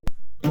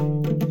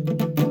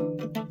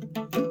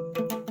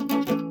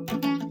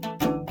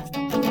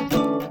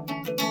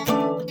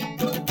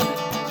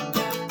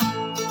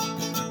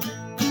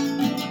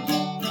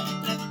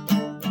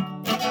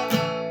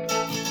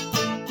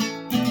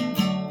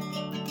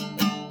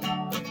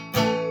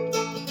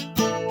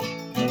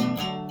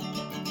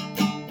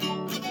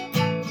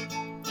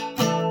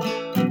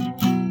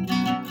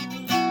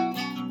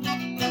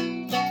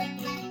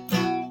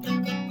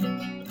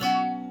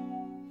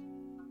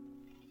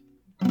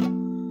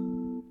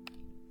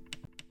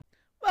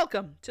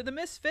Welcome to the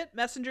Misfit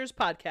Messengers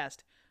podcast,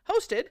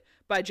 hosted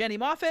by Jenny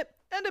Moffat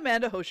and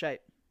Amanda Hoshite.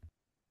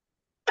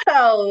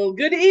 Oh,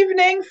 good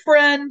evening,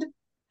 friend.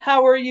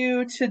 How are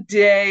you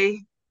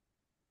today?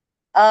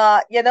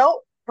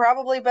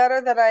 Probably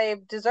better than I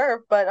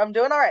deserve, but I'm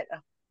doing all right.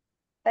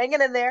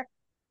 Hanging in there.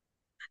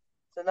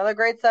 It's another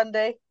great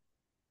Sunday.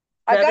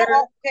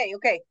 Better?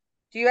 Okay.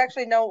 Do you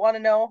actually want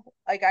to know?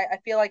 Like, I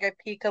feel like I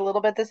peaked a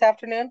little bit this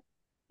afternoon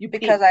You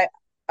because peaked.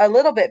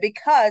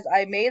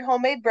 I made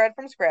homemade bread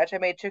from scratch. I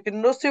made chicken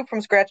noodle soup from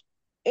scratch,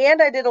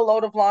 and I did a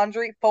load of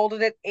laundry,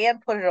 folded it,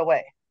 and put it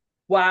away.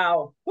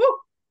 Wow. Woo!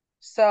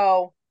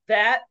 So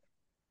That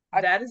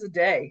I that is a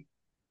day.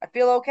 I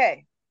feel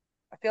okay.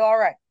 I feel all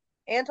right.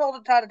 And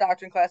taught a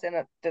doctrine class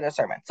and did a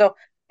sermon. So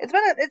it's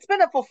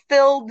been a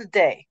fulfilled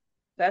day.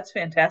 That's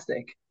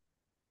fantastic.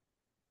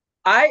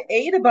 I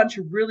ate a bunch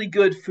of really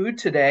good food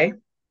today,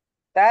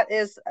 That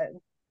is,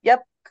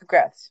 yep.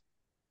 Congrats.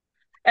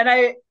 and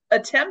I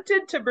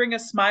attempted to bring a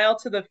smile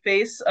to the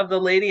face of the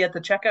lady at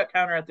the checkout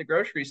counter at the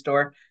grocery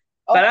store,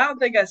 but Oh, I don't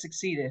think I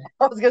succeeded.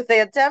 I was gonna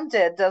say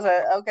attempted. Does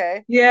it?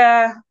 Okay.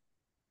 Yeah,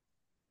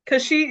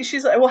 because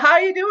she's like, "Well, how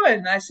you doing?"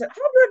 And I said, "I'm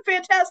doing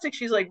fantastic."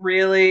 She's like,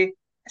 "Really?"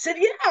 I said,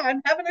 "Yeah,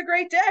 I'm having a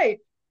great day."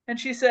 And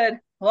she said,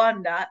 "Well,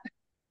 I'm not."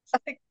 It's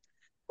like,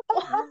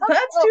 well,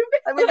 that's Oh, too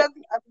I mean bad.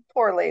 that's a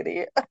poor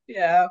lady.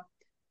 Yeah.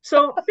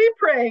 So be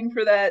praying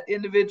for that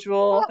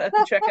individual at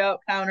the checkout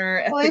counter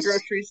at the Please,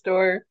 grocery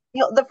store.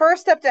 the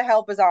first step to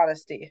help is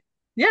honesty.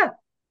 Yeah,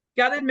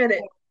 gotta admit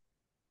it.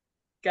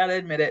 Gotta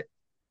admit it.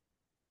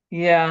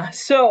 Yeah.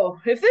 So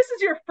if this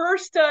is your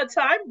first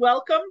time,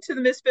 welcome to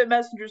the Misfit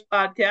Messengers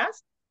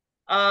podcast.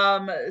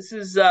 This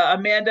is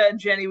Amanda and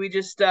Jenny. We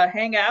just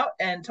hang out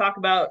and talk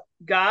about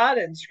God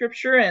and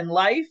Scripture and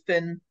life,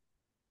 and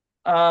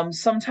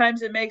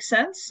sometimes it makes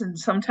sense, and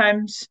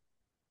sometimes,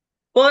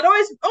 well, it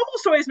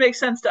almost always makes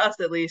sense to us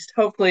at least.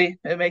 Hopefully,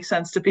 it makes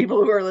sense to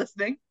people who are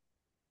listening.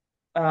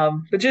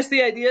 But just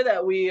the idea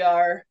that we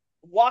are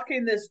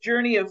walking this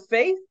journey of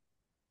faith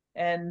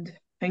and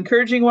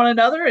encouraging one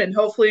another, and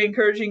hopefully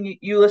encouraging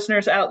you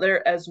listeners out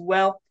there as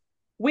well.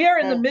 We are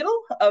in the Hmm.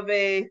 middle of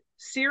a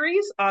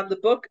series on the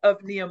book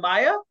of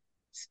Nehemiah,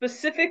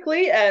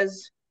 specifically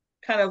as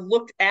kind of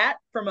looked at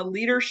from a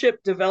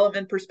leadership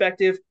development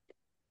perspective,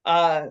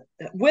 uh,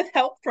 with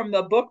help from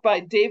the book by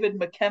David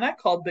McKenna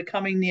called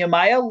Becoming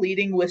Nehemiah,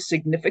 Leading with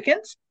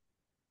Significance.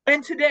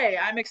 And today,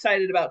 I'm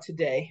excited about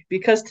today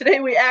because today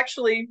we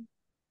actually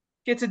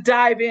get to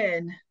dive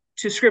in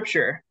to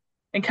scripture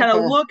and kind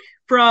of look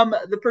from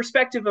the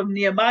perspective of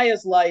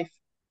Nehemiah's life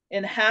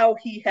and how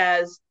he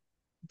has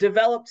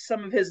developed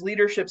some of his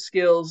leadership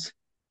skills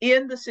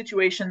in the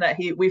situation that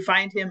we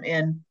find him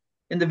in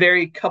the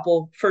very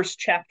couple first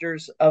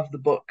chapters of the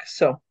book.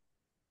 So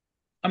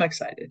I'm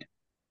excited.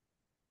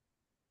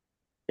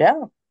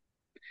 Yeah.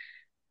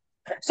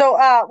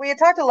 So we had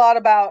talked a lot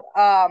about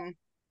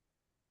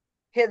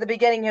the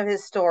beginning of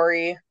his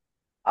story.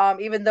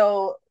 Even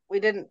though we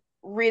didn't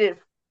read it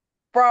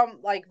from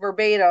like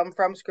verbatim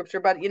from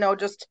scripture, but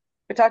just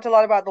we talked a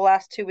lot about the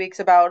last 2 weeks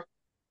about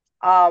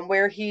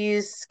where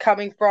he's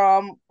coming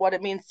from, what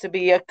it means to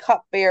be a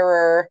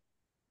cupbearer,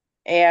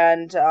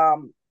 and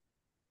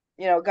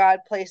God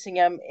placing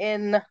him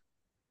in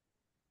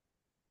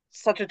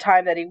such a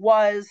time that he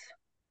was,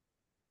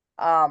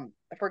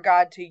 for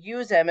God to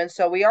use him. And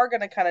so we are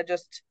going to kind of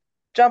just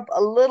jump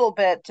a little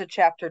bit to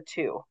chapter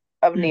 2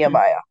 of Mm-hmm.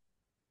 Nehemiah.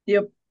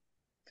 Yep.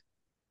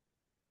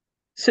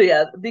 So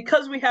yeah,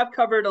 because we have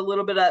covered a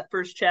little bit of that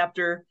first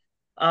chapter,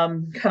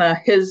 kind of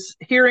his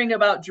hearing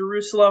about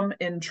Jerusalem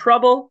in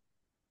trouble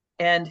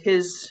and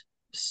his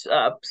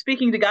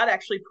speaking to God,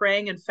 actually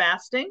praying and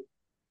fasting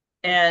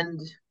and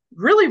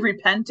really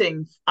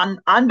repenting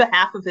on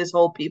behalf of his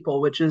whole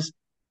people, which is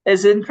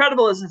as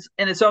incredible as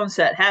in its own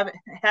set.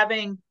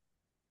 Having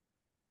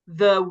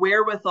the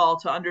wherewithal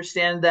to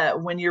understand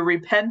that when you're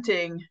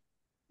repenting,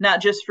 not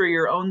just for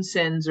your own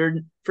sins or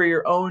for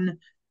your own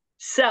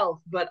self,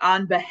 but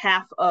on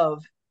behalf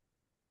of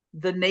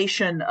the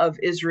nation of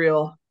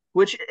Israel,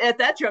 which at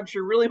that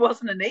juncture really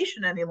wasn't a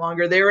nation any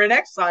longer. They were in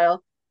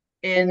exile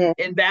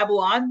Mm-hmm. in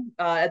Babylon.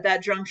 At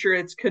that juncture,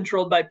 it's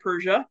controlled by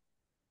Persia.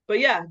 But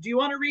yeah, do you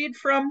want to read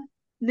from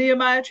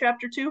Nehemiah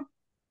chapter 2?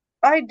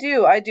 I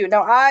do.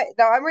 Now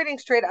I'm reading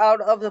straight out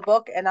of the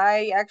book, and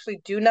I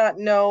actually do not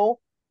know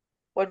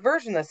what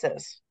version this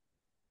is,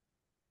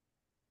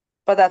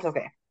 but that's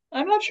okay.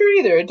 I'm not sure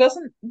either. It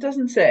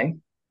doesn't say.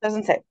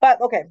 Doesn't say. But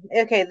okay.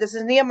 Okay, this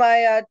is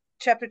Nehemiah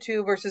chapter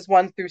 2, verses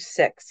 1 through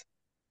 6.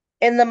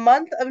 In the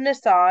month of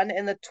Nisan,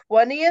 in the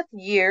 20th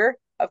year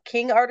of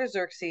King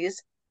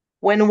Artaxerxes,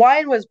 when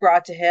wine was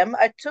brought to him,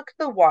 I took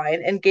the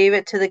wine and gave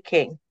it to the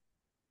king.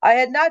 I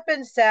had not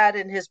been sad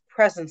in his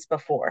presence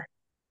before.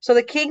 So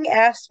the king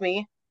asked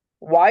me,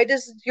 "Why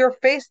does your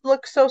face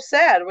look so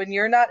sad when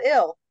you're not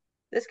ill?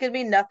 This can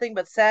be nothing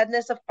but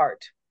sadness of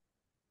heart."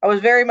 I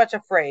was very much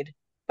afraid,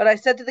 but I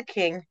said to the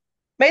king,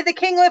 "May the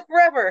king live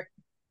forever!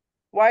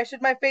 Why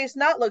should my face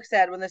not look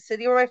sad when the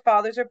city where my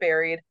fathers are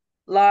buried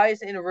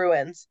lies in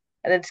ruins,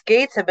 and its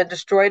gates have been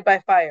destroyed by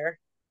fire?"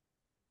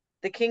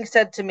 The king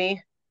said to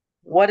me,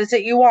 What is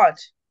it you want?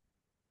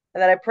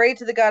 And then I prayed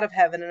to the God of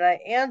heaven, and I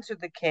answered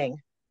the king,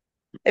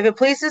 if it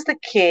pleases the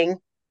king,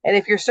 and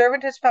if your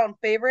servant has found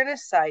favor in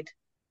his sight,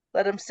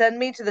 let him send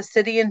me to the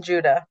city in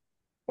Judah,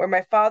 where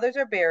my fathers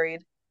are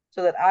buried,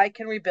 so that I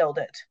can rebuild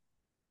it.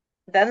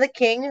 Then the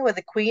king, with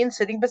the queen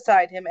sitting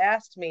beside him,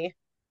 asked me,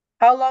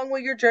 how long will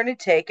your journey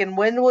take, and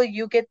when will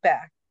you get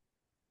back?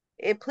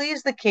 It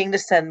pleased the king to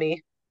send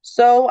me,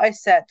 so I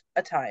set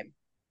a time.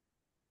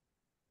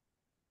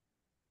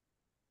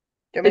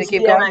 Do you want me It's to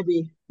keep the going?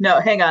 NIV. No,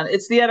 hang on.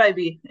 It's the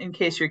NIV, in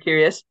case you're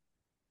curious.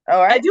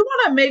 All I right. do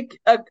want to make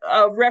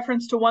a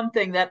reference to one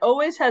thing that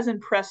always has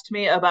impressed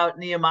me about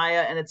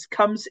Nehemiah, and it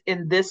comes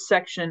in this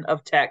section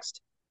of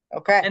text.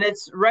 Okay. And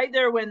it's right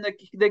there when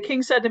the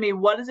king said to me,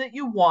 what is it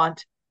you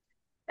want?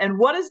 And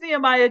what does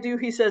Nehemiah do?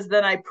 He says,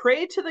 then I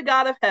prayed to the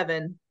God of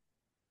heaven,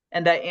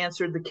 and I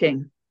answered the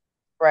king.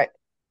 Right.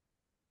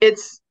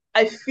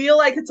 I feel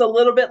like it's a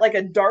little bit like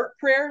a dart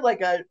prayer,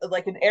 like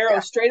an arrow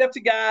straight up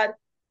to God.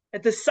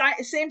 At the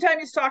same time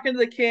he's talking to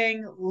the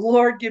king,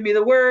 Lord, give me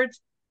the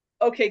words.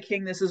 Okay,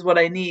 king, this is what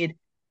I need.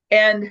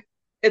 And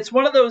it's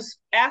one of those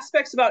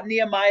aspects about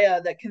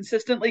Nehemiah that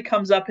consistently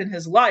comes up in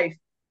his life,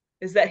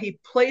 is that he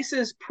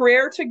places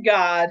prayer to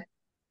God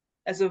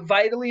as a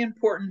vitally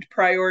important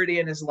priority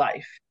in his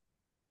life.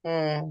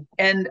 Mm.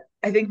 And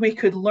I think we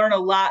could learn a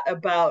lot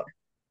about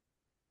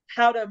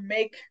how to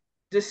make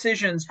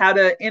decisions, how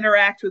to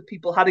interact with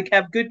people, how to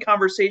have good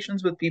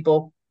conversations with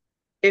people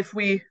if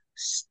we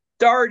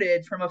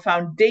started from a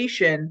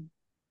foundation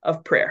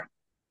of prayer.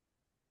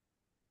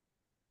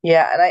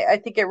 Yeah, and I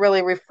think it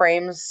really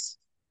reframes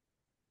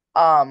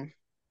um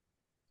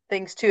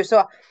things too.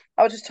 So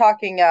I was just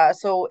talking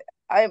so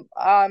I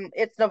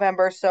it's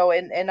November, so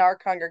in our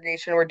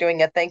congregation we're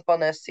doing a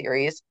thankfulness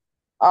series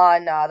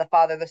on the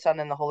Father, the Son,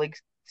 and the Holy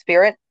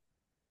Spirit.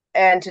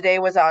 And today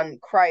was on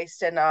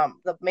Christ, and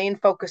the main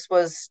focus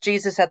was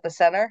Jesus at the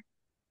center,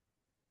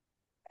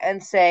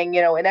 and saying,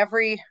 in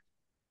every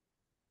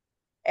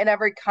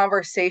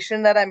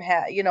conversation that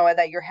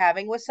that you're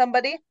having with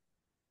somebody,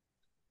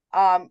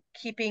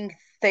 keeping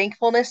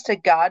thankfulness to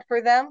God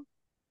for them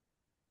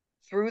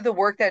through the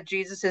work that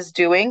Jesus is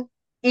doing,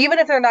 even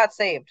if they're not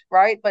saved,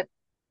 right? But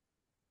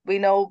we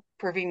know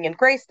prevenient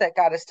grace that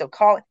God is still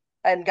calling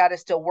and God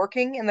is still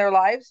working in their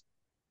lives.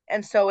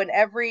 And so in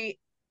every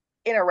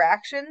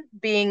interaction,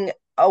 being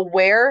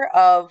aware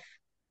of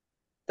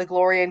the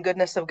glory and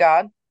goodness of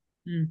God,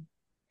 Mm.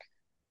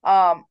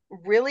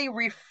 really,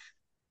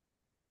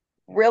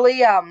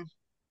 really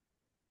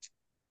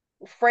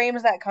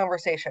frames that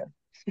conversation,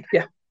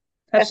 Yeah,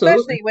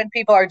 absolutely. especially when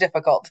people are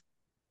difficult.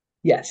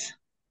 Yes.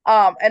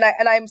 And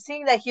I'm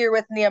seeing that here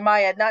with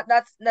Nehemiah, not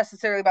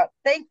necessarily about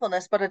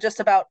thankfulness, but just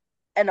about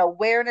an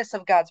awareness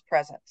of God's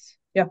presence.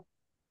 Yeah.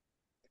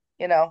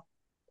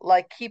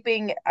 Like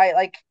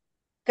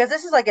because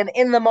this is like an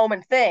in the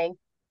moment thing.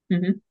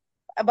 Mm-hmm.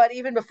 But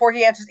even before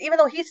he answers, even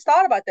though he's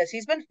thought about this,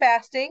 he's been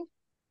fasting.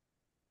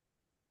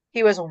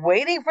 He was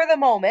waiting for the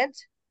moment.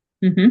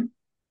 Mm-hmm.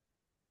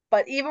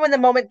 But even when the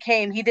moment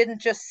came, he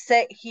didn't just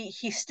say,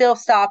 he still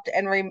stopped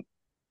and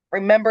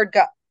remembered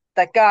God,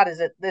 that God is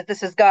it, that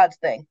this is God's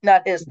thing,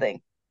 not his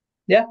thing.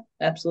 Yeah,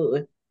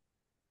 absolutely.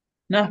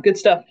 No, good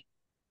stuff.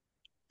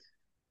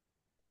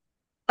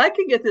 I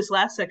can get this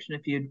last section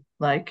if you'd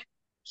like.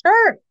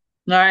 Sure.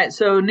 All right.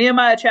 So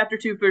Nehemiah chapter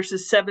 2,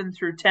 verses 7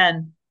 through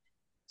 10.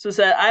 So it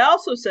said, I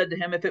also said to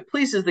him, if it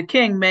pleases the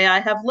king, may I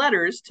have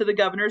letters to the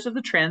governors of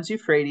the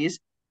Trans-Euphrates,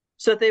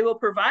 so that they will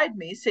provide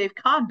me safe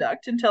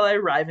conduct until I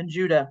arrive in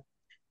Judah.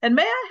 And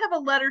may I have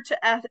a letter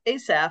to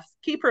Asaph,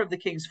 keeper of the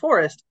king's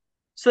forest,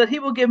 so that he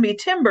will give me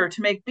timber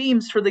to make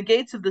beams for the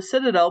gates of the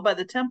citadel by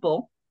the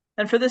temple,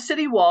 and for the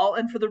city wall,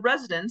 and for the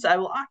residence I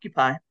will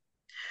occupy.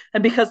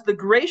 And because the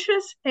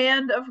gracious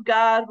hand of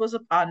God was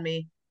upon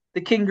me,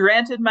 the king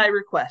granted my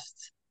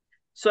requests.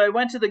 So I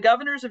went to the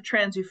governors of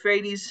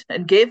Trans-Euphrates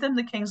and gave them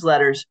the king's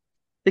letters.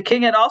 The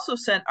king had also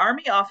sent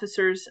army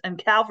officers and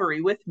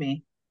cavalry with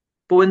me.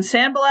 But when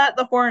Sanballat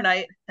the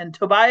Horonite and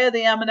Tobiah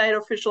the Ammonite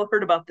official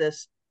heard about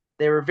this,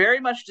 they were very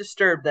much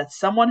disturbed that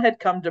someone had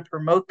come to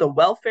promote the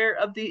welfare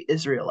of the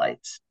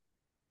Israelites.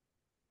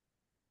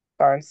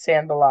 Darn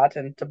Sanballat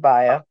and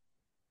Tobiah.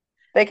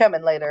 They come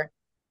in later.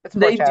 It's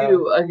They foreshadowing.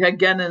 do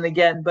again and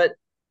again. But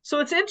so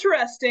it's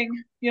interesting.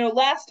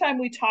 Last time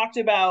we talked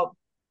about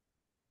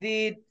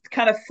the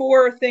kind of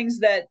four things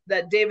that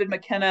David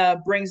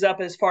McKenna brings up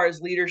as far as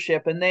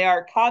leadership, and they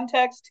are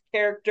context,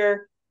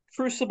 character,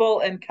 crucible,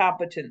 and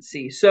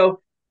competency.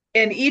 So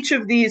in each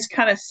of these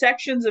kind of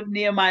sections of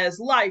Nehemiah's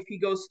life, he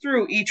goes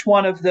through each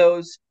one of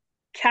those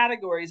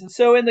categories. And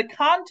so in the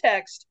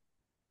context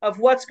of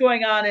what's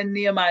going on in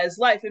Nehemiah's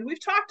life, and we've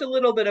talked a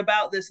little bit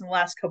about this in the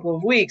last couple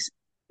of weeks,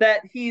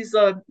 that he's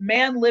a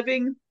man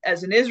living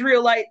as an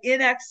Israelite in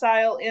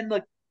exile in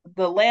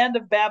the land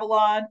of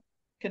Babylon,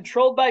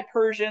 controlled by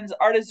Persians.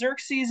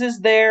 Artaxerxes is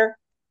there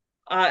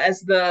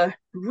as the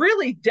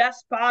really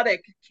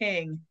despotic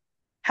king.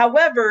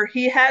 However,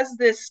 he has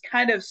this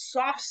kind of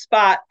soft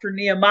spot for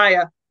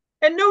Nehemiah.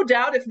 And no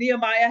doubt, if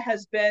Nehemiah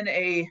has been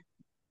a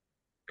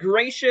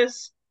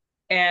gracious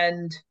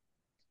and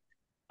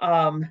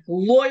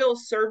loyal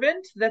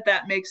servant,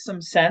 that makes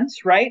some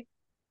sense, right?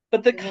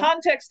 But the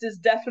context is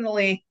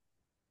definitely,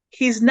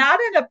 he's not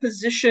in a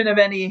position of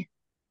any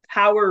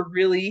power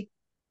really,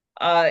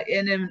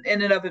 in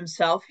and of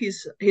himself.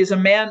 He's a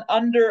man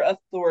under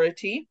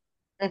authority,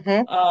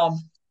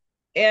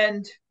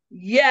 and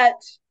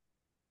yet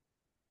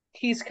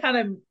he's kind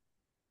of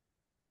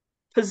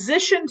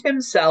positioned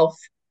himself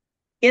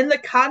in the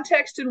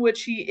context in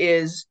which he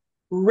is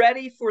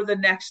ready for the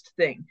next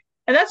thing.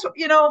 And that's,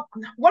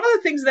 one of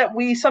the things that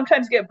we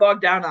sometimes get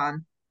bogged down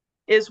on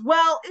is,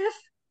 well,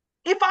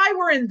 if I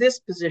were in this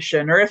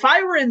position, or if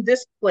I were in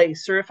this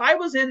place, or if I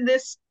was in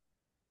this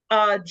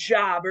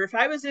job, or if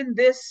I was in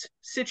this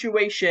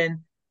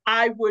situation,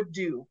 I would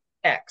do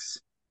X.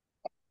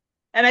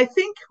 And I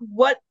think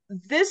what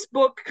this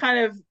book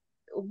kind of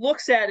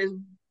looks at is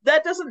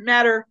that doesn't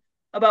matter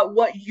about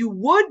what you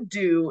would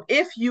do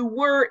if you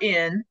were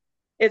in.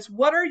 It's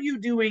what are you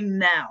doing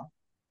now?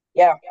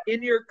 Yeah.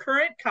 In your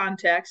current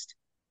context,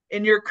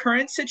 in your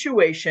current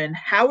situation,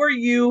 how are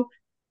you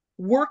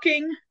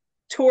working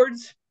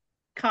towards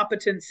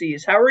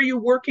competencies? How are you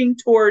working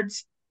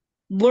towards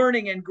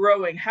learning and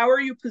growing? How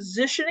are you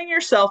positioning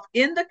yourself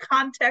in the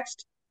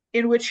context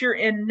in which you're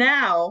in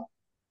now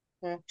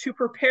to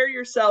prepare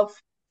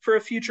yourself for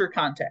a future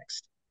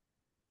context?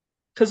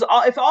 Because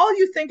if all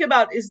you think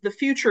about is the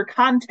future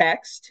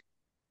context,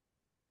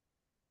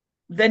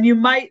 then you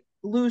might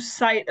lose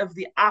sight of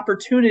the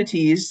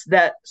opportunities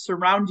that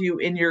surround you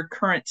in your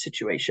current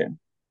situation.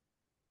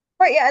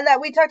 Right. Yeah. And that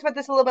we talked about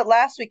this a little bit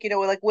last week,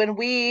 like when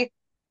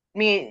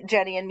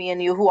Jenny and me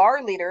and you, who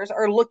are leaders,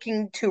 are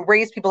looking to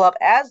raise people up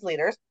as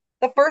leaders,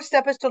 the first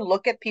step is to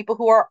look at people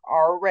who are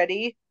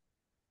already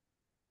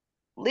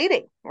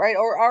leading, right?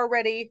 Or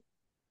already,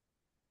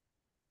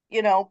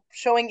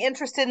 showing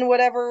interest in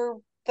whatever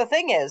the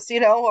thing is,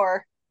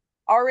 or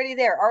already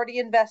there, already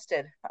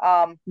invested.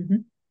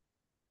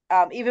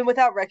 Even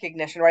without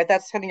recognition, right?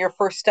 That's kind of your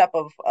first step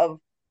of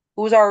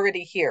who's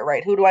already here,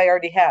 right? Who do I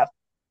already have?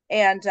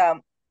 And I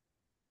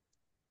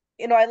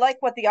like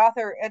what the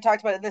author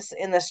talked about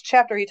in this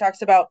chapter. He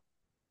talks about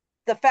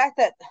the fact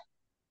that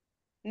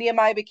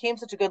Nehemiah became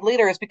such a good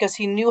leader is because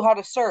he knew how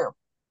to serve.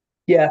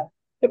 Yeah.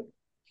 Yep.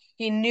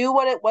 He knew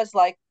what it was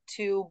like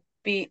to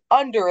be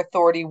under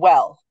authority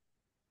well.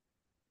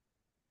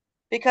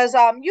 Because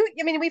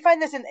we find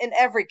this in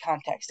every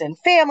context, in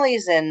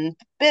families, in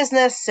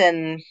business,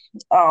 and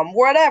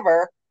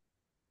whatever.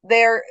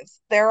 There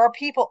are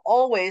people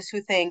always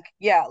who think,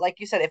 yeah, like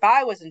you said, if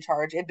I was in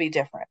charge, it'd be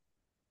different.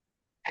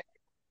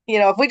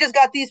 If we just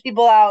got these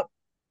people out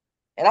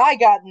and I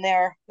got in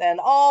there, then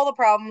all the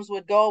problems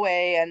would go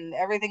away and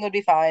everything would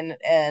be fine.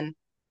 And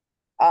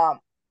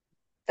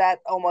that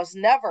almost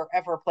never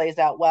ever plays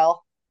out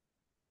well.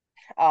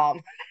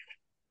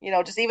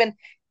 Just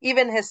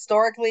even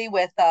historically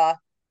with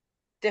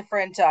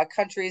different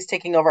countries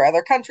taking over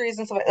other countries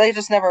and stuff,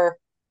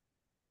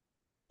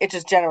 it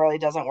just generally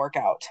doesn't work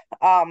out.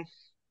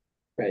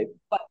 Right.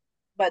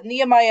 But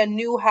Nehemiah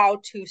knew how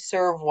to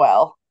serve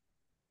well.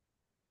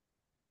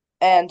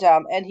 And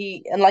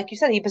like you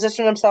said, he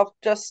positioned himself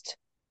just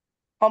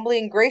humbly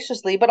and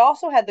graciously, but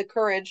also had the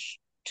courage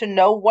to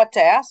know what to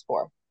ask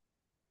for.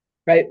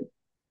 Right.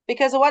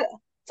 Because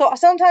so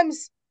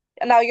sometimes,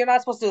 now you're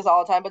not supposed to do this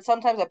all the time, but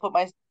sometimes I put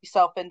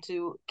myself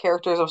into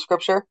characters of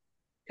scripture.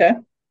 Okay.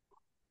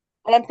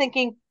 And I'm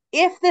thinking,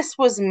 if this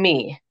was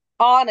me,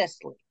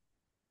 honestly,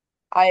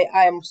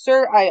 I've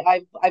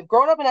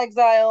grown up in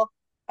exile.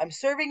 I'm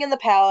serving in the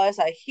palace.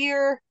 I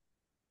hear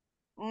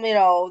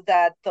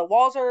that the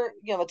walls are,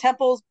 the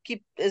temples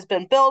has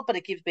been built, but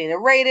it keeps being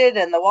eroded,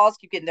 and the walls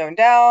keep getting torn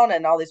down,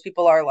 and all these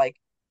people are like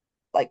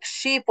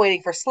sheep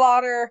waiting for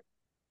slaughter,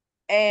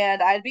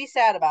 and I'd be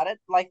sad about it,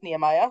 like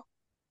Nehemiah.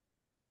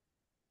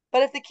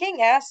 But if the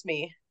king asked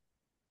me,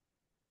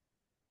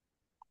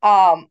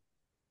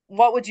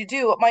 what would you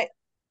do?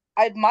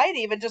 I might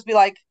even just be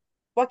like,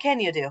 what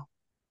can you do?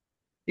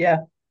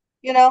 Yeah.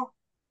 You know?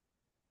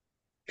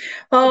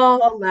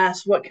 Oh,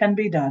 alas, what can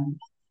be done?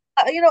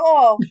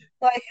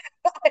 Like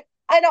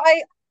I know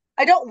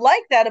I don't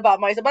like that about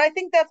myself, but I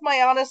think that's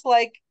my honest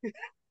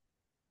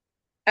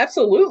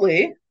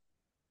Absolutely.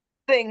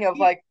 thing of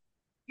like,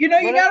 you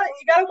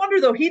gotta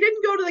wonder though. He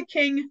didn't go to the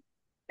king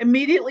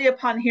immediately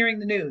upon hearing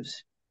the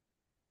news.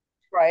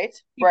 right.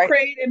 He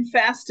prayed and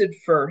fasted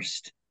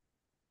first.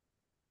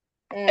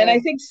 And I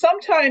think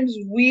sometimes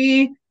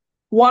we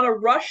want to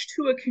rush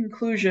to a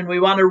conclusion. We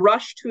want to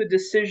rush to a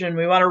decision.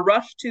 We want to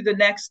rush to the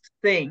next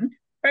thing.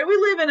 Right? We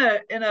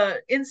live in a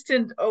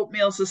instant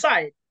oatmeal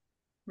society,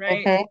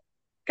 right? Mm-hmm.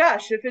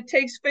 Gosh, if it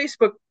takes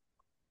Facebook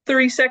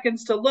 30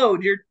 seconds to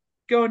load, you're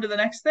going to the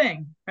next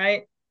thing,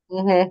 right?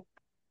 Mm-hmm.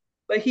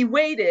 But he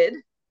waited,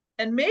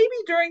 and maybe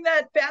during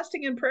that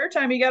fasting and prayer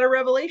time, he got a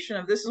revelation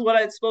of this is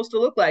what it's supposed to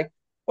look like.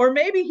 Or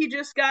maybe he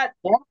just got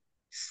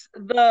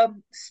the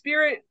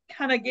Spirit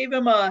kind of gave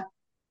him a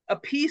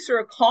peace or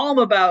a calm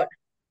about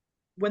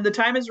when the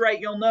time is right,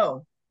 you'll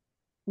know.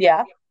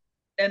 Yeah.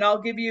 And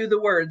I'll give you the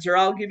words, or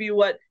I'll give you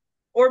what,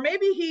 or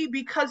maybe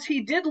because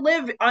he did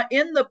live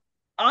in the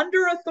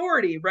under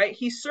authority, right?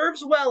 He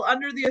serves well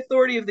under the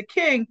authority of the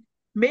king.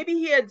 Maybe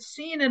he had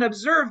seen and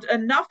observed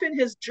enough in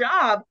his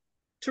job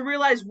to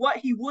realize what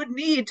he would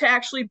need to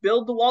actually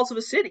build the walls of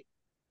a city.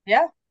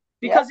 Yeah.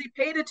 Because he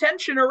paid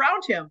attention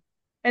around him.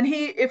 And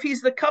if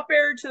he's the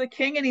cupbearer to the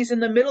king and he's in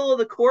the middle of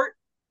the court,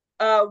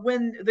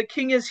 when the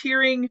king is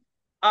hearing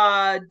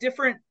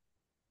different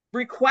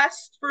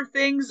requests for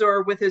things,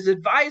 or with his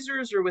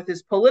advisors or with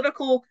his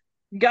political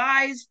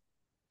guys,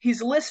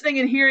 he's listening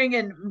and hearing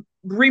and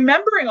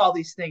remembering all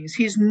these things.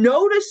 He's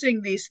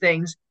noticing these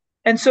things.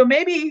 And so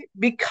maybe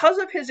because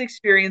of his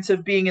experience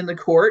of being in the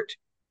court,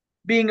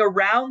 being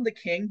around the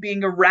king,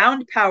 being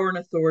around power and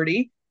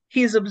authority,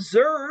 he's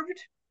observed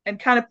and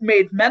kind of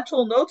made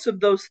mental notes of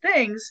those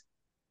things.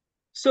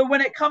 So when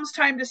it comes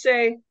time to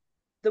say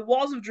the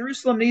walls of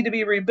Jerusalem need to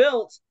be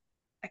rebuilt,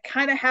 I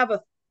kind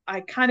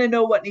of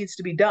know what needs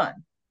to be done.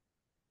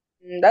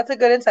 That's a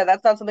good insight.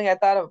 That's not something I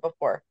thought of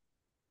before.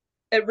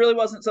 It really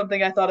wasn't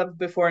something I thought of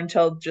before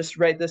until just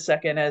right this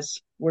second as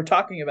we're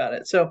talking about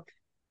it. So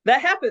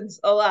that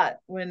happens a lot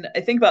when I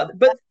think about it.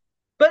 But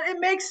it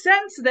makes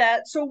sense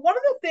that, so one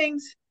of the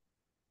things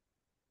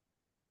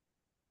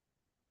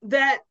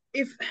that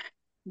if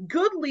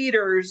good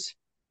leaders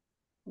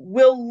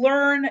will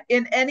learn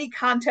in any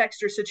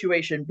context or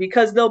situation,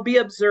 because they'll be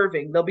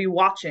observing, they'll be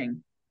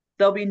watching,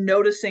 they'll be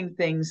noticing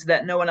things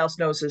that no one else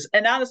notices.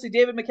 And honestly,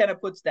 David McKenna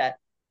puts that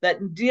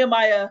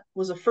Nehemiah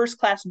was a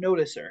first-class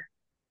noticer.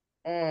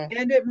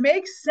 And it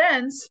makes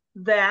sense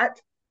that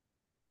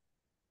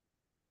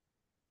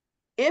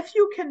if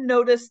you can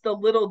notice the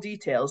little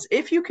details,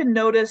 if you can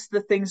notice the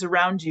things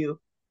around you,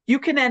 you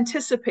can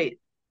anticipate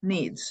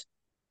needs.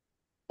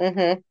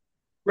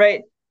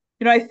 Right?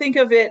 I think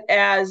of it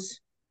as,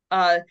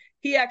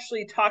 he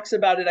actually talks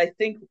about it, I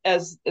think,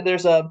 as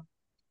there's a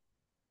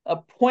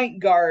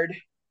point guard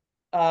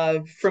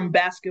from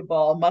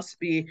basketball, must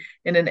be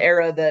in an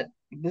era that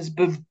was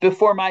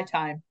before my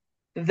time,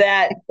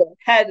 that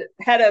had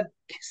a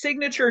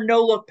signature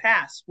no-look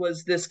pass,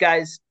 was this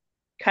guy's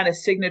kind of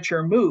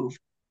signature move.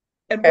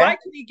 And why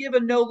could he give a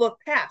no-look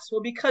pass?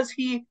 Well, because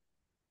he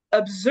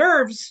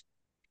observes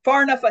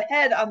far enough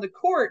ahead on the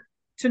court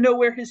to know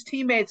where his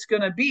teammate's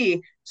going to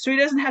be. So he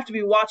doesn't have to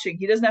be watching.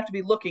 He doesn't have to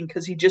be looking,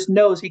 because he just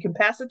knows he can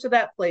pass it to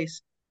that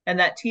place and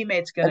that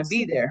teammate's going to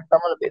be there.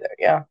 Someone to be there,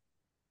 yeah.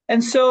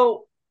 And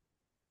so,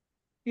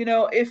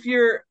 if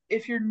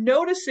you're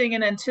noticing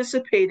and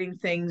anticipating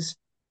things,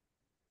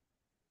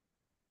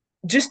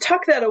 just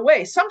tuck that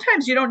away.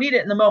 Sometimes you don't need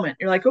it in the moment.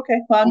 You're like, okay,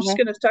 well, I'm just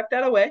going to tuck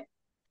that away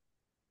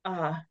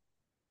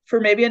for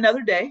maybe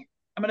another day.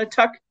 I'm going to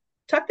tuck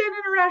that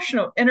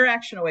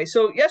interaction away.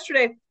 So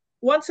yesterday,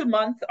 once a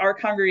month, our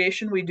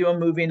congregation, we do a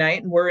movie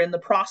night, and we're in the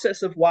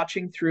process of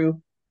watching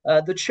through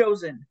the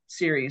Chosen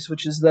series,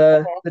 which is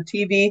the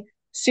TV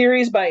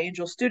series by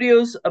Angel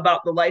Studios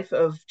about the life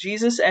of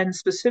Jesus, and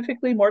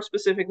more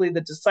specifically, the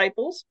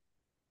disciples.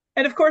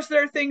 And of course,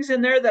 there are things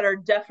in there that are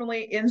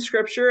definitely in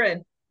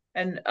Scripture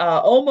and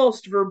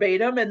almost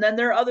verbatim, and then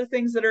there are other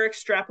things that are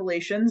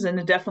extrapolations,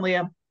 and definitely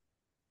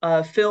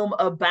a film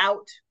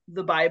about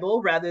the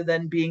Bible rather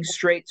than being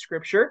straight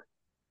Scripture.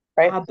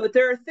 Right. But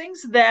there are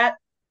things that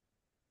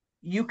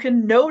you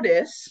can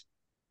notice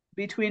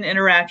between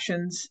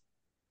interactions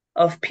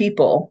of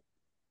people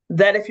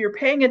that, if you're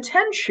paying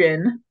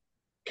attention,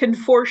 can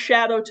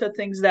foreshadow to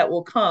things that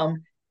will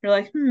come. You're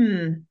like,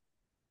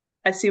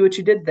 I see what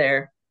you did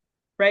there.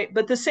 Right?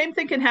 But the same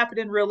thing can happen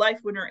in real life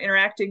when you're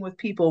interacting with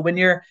people, when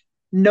you're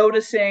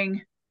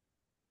noticing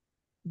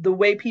the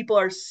way people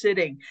are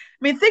sitting. I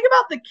mean, think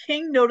about the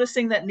king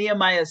noticing that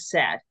Nehemiah is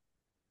sad.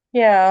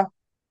 Yeah.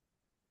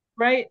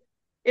 Right?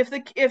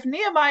 If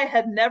Nehemiah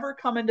had never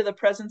come into the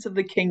presence of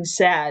the king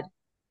sad,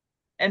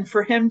 and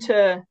for him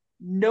to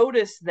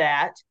notice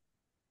that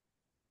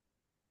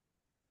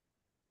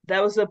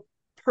was a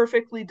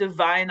perfectly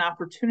divine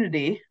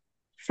opportunity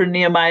for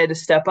Nehemiah to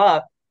step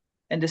up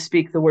and to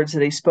speak the words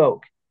that he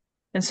spoke.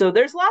 And so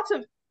there's lots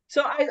of,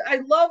 so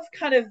I love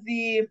kind of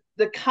the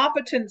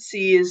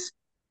competencies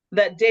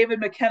that David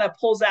McKenna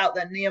pulls out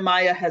that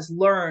Nehemiah has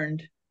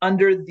learned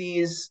under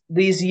these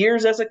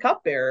years as a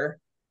cupbearer,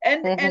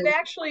 and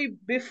actually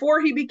before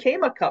he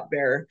became a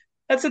cupbearer.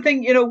 That's the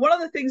thing, one of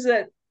the things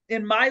that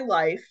in my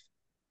life,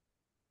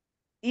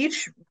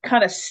 each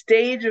kind of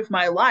stage of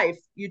my life,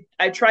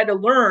 I try to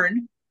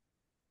learn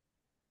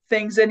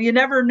things, and you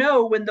never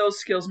know when those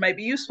skills might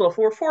be useful.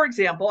 For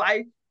example,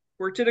 I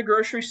worked at a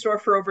grocery store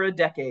for over a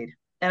decade,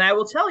 and I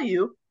will tell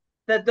you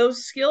that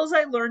those skills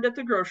I learned at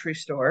the grocery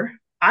store,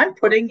 I'm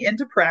putting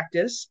into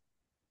practice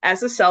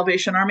as a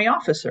Salvation Army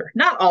officer.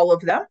 Not all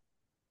of them,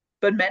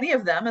 but many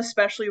of them,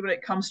 especially when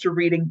it comes to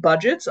reading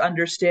budgets,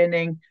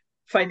 understanding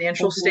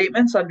financial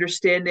statements,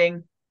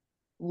 understanding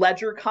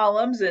ledger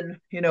columns, and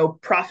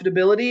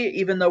profitability,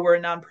 even though we're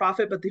a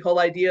nonprofit, but the whole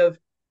idea of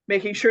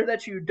making sure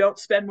that you don't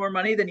spend more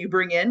money than you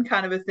bring in,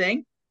 kind of a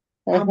thing.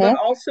 But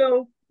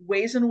also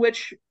ways in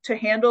which to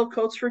handle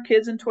coats for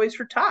kids and toys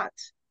for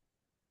tots.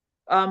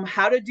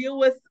 How to deal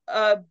with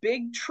a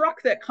big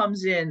truck that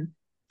comes in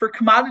for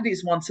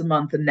commodities once a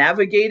month, and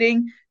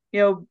navigating,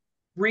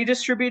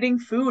 redistributing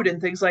food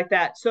and things like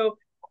that. So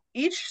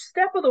each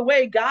step of the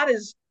way, God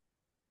is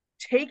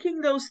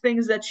taking those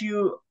things that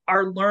you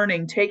are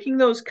learning, taking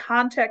those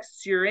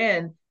contexts you're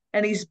in,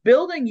 and he's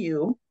building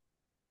you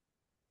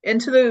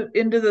into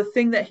the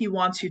thing that he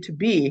wants you to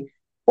be.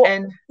 Well,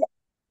 and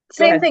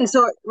same thing.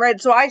 So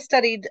I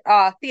studied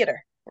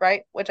theater,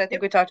 right? Which I think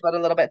Yep. we talked about a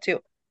little bit too.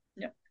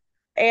 Yep.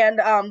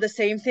 And the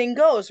same thing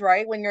goes,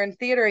 right? When you're in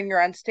theater and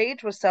you're on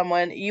stage with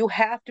someone, you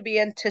have to be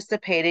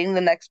anticipating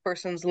the next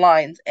person's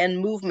lines and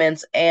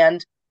movements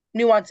and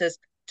nuances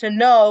to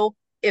know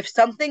if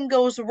something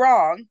goes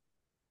wrong,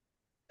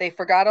 they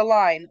forgot a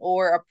line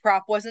or a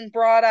prop wasn't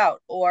brought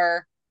out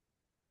or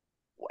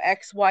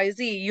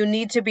XYZ. You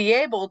need to be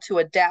able to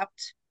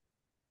adapt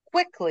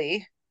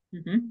quickly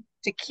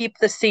to keep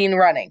the scene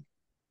running,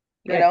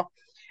 you know?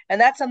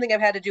 And that's something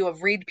I've had to do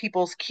of read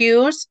people's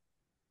cues,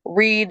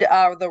 read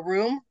the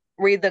room,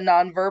 read the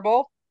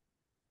nonverbal,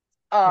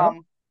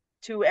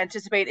 to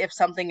anticipate if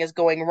something is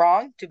going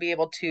wrong, to be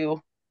able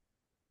to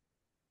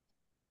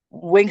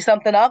wing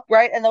something up,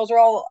 right? And those are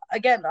all,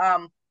 again,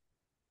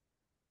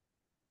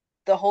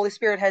 the Holy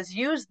Spirit has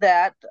used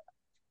that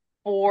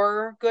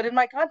for good in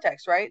my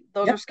context, right?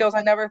 Those are skills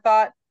I never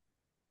thought.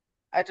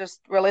 I just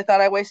really thought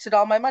I wasted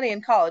all my money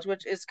in college,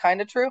 which is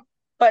kind of true.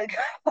 But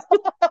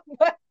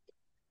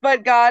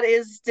but God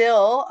is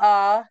still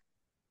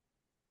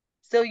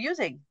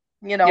using,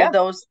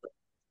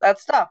 that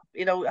stuff.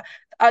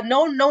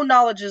 No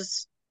knowledge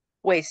is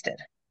wasted.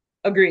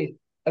 Agreed.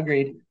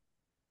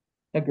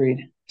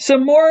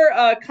 Some more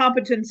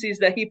competencies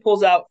that he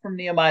pulls out from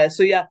Nehemiah.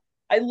 So yeah,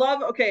 I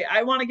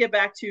want to get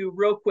back to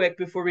real quick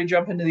before we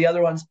jump into the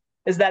other ones,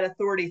 is that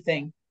authority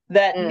thing.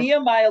 That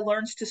Nehemiah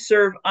learns to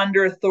serve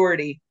under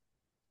authority.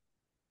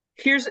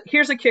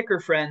 Here's a kicker,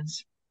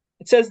 friends.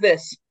 It says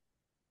this.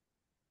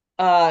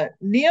 In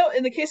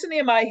the case of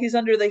Nehemiah, he's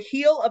under the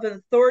heel of an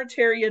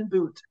authoritarian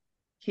boot.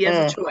 He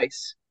has a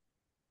choice.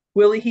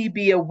 Will he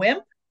be a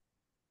wimp,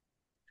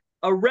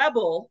 a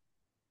rebel,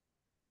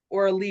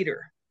 or a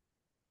leader?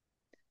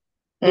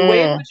 The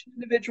way in which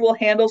an individual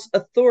handles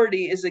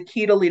authority is a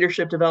key to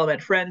leadership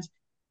development. Friends,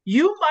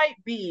 you might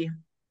be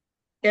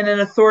in an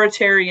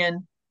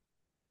authoritarian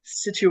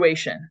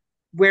situation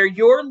where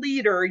your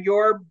leader,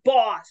 your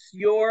boss,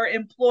 your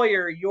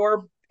employer,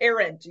 your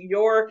parent,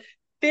 your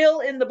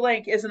fill in the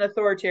blank is an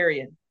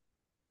authoritarian.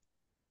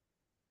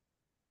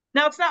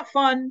 Now, it's not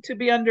fun to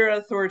be under an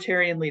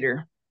authoritarian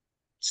leader.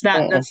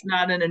 That's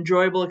not an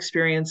enjoyable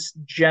experience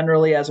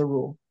generally as a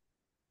rule.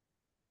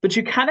 But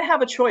you kind of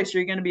have a choice. Are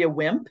you going to be a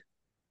wimp,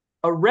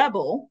 a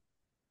rebel,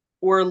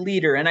 or a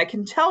leader? And I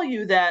can tell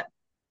you that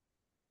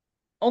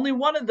only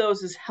one of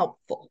those is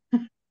helpful.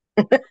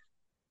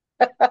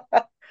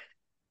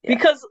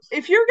 Because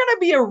if you're going to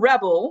be a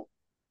rebel,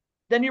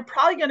 then you're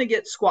probably going to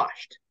get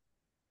squashed.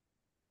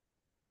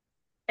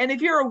 And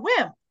if you're a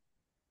wimp,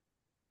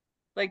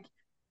 like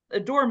a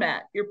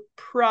doormat, you're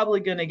probably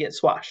going to get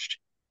squashed.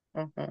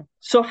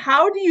 So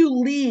how do you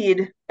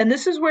lead? And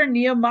this is where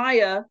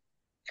Nehemiah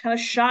kind of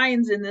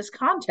shines in this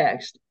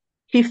context.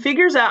 He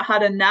figures out how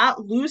to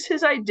not lose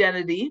his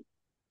identity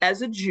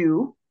as a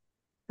Jew,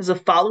 as a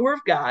follower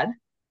of God,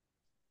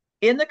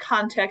 in the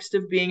context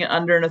of being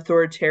under an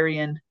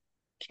authoritarian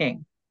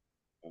king.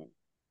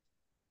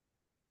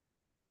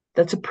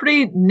 That's a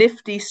pretty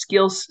nifty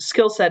skill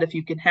set if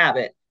you can have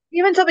it.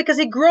 Even so, because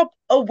he grew up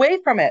away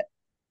from it.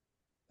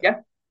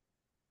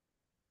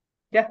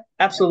 Yeah,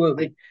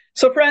 absolutely.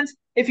 So, friends,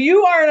 if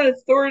you are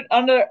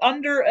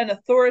under an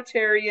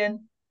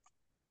authoritarian,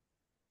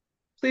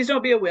 please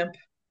don't be a wimp.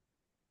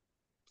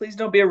 Please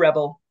don't be a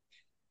rebel.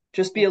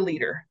 Just be a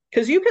leader.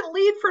 Because you can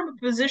lead from a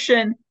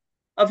position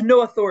of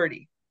no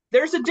authority.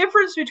 There's a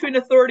difference between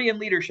authority and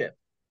leadership,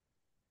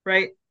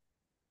 right?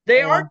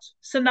 They aren't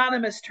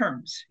synonymous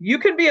terms. You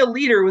can be a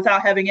leader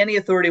without having any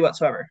authority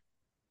whatsoever.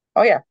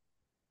 Oh, yeah.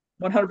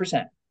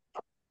 100%.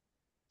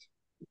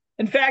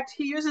 In fact,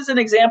 he uses an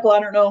example. I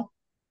don't know.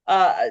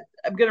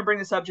 I'm going to bring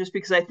this up just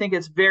because I think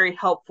it's very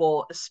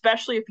helpful,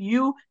 especially if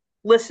you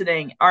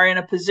listening are in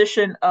a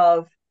position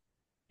of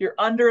you're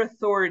under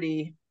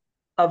authority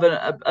of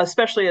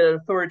especially an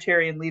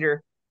authoritarian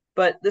leader.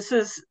 But it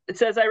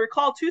says, I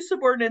recall two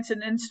subordinates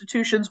in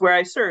institutions where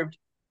I served.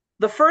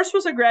 The first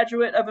was a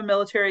graduate of a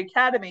military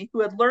academy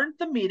who had learned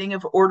the meaning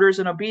of orders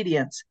and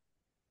obedience.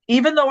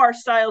 Even though our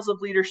styles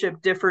of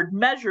leadership differed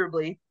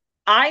measurably,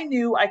 I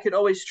knew I could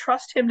always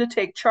trust him to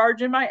take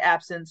charge in my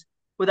absence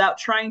without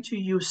trying to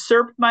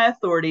usurp my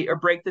authority or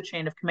break the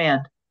chain of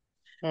command.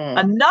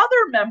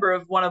 Another member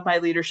of one of my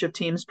leadership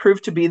teams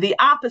proved to be the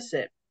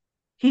opposite.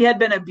 He had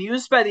been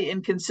abused by the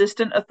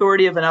inconsistent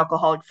authority of an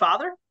alcoholic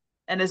father,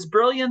 and his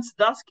brilliance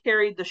thus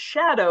carried the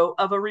shadow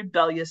of a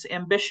rebellious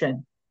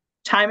ambition.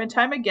 Time and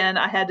time again,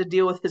 I had to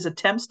deal with his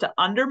attempts to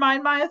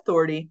undermine my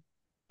authority,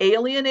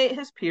 alienate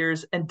his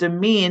peers, and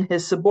demean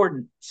his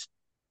subordinates.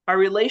 Our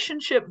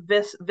relationship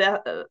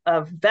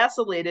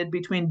vacillated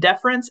between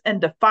deference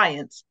and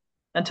defiance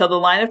until the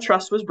line of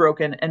trust was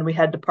broken and we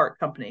had to part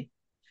company.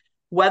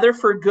 Whether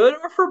for good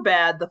or for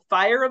bad, the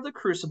fire of the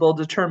crucible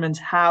determines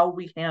how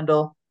we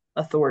handle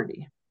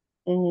authority.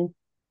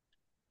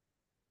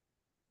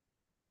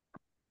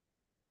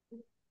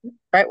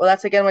 Right. Well,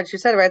 that's again what you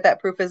said, right? That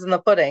proof is in the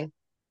pudding.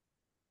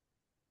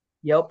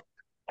 Yep.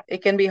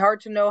 It can be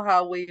hard to know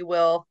how we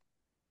will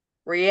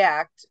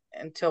react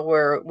until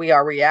we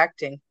are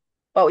reacting.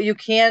 But you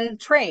can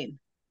train,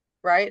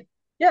 right?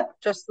 Yeah.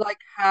 Just like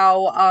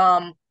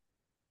how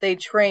they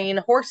train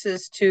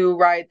horses to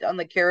ride on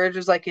the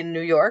carriages like in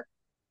New York.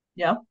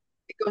 Yeah.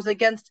 It goes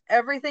against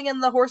everything in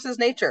the horse's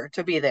nature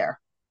to be there.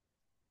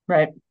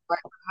 Right. Right.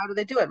 How do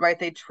they do it? Right.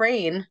 They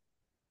train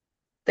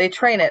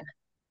it.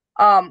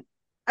 Um,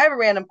 I have a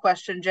random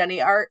question, Jenny.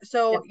 Yeah.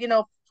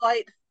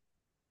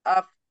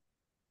 Uh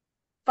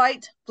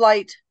fight,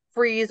 flight,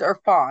 freeze, or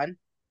fawn,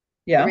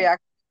 the Yeah.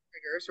 reaction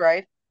triggers,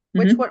 right? Hmm.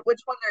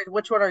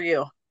 Which one are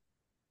you?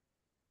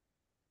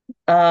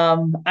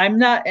 I'm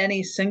not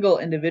any single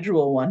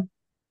individual one.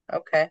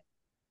 Okay.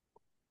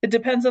 It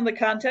depends on the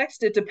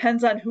context. It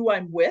depends on who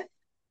I'm with.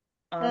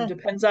 Hmm.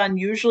 Depends on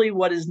usually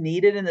what is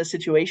needed in the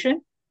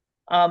situation.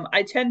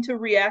 I tend to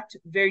react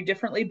very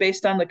differently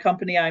based on the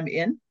company I'm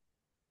in,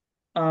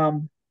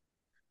 um,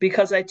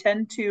 because I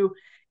tend to,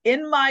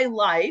 in my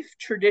life,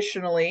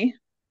 traditionally,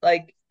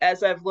 like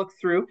as I've looked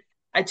through,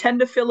 I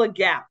tend to fill a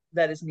gap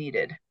that is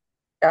needed.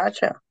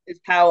 Gotcha. Is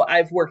how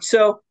I've worked.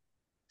 So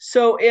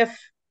if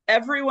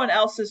everyone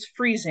else is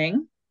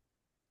freezing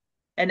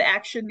and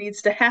action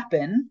needs to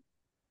happen,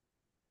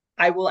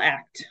 I will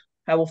act.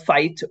 I will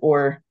fight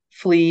or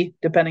flee,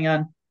 depending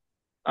on.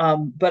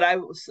 But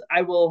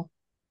I will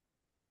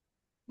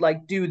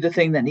like do the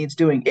thing that needs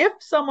doing. If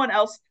someone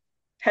else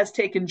has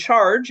taken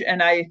charge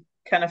and I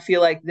kind of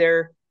feel like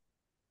their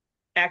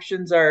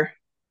actions are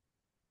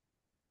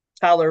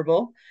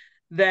tolerable,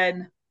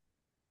 then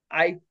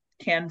I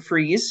can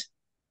freeze.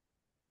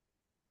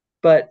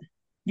 But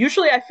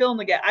usually I fill in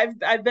the gap.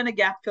 I've been a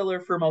gap filler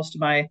for most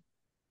of my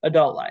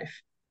adult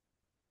life.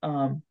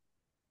 Um,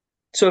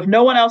 so if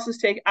no one else is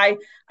taking,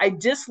 I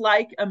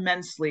dislike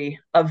immensely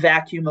a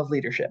vacuum of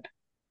leadership.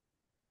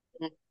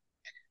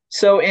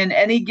 So in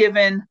any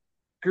given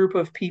group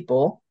of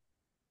people,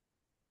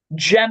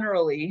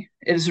 generally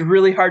it is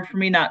really hard for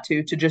me not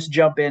to just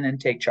jump in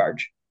and take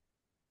charge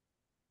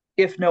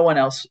if no one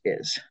else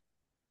is.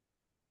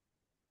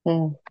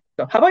 Hmm.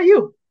 So how about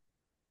you?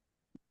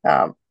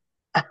 Um,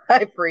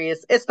 I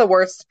freeze. It's the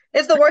worst.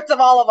 It's the worst of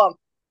all of them.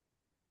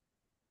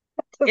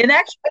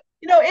 Inaction,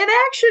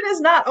 inaction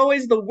is not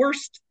always the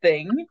worst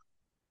thing.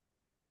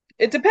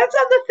 It depends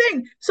on the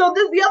thing. So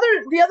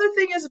the other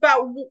thing is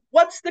about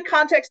what's the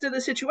context of the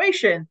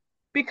situation,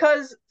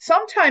 because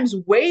sometimes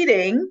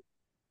waiting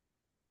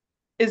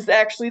is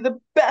actually the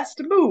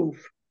best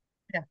move.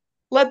 Yeah.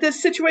 Let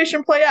this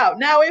situation play out.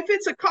 Now, if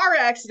it's a car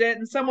accident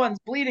and someone's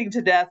bleeding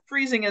to death,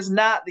 freezing is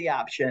not the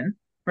option,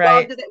 Well,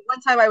 right?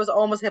 one time I was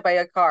almost hit by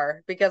a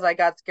car because I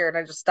got scared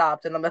and I just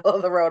stopped in the middle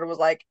of the road and was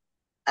like,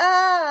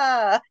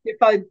 ah, You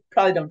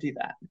probably don't do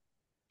that.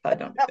 Probably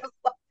don't do that that. was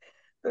like,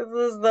 this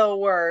is the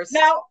worst.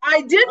 Now,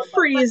 I did But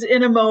freeze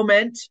in a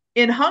moment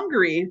in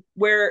Hungary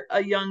where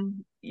a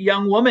young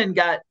woman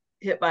got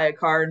hit by a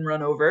car and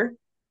run over.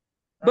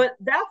 But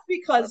that's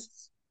because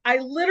that's, I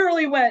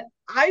literally went,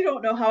 I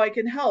don't know how I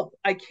can help.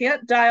 I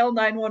can't dial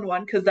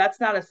 911 because that's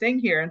not a thing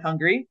here in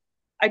Hungary.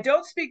 I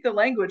don't speak the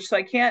language, so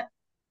I can't,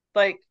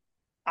 like,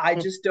 I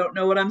just don't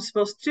know what I'm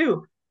supposed to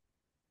do.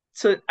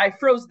 So I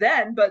froze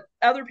then, but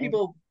other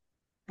people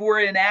were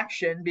in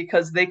action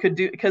because they could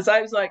do, because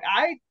I was like,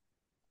 I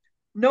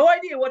no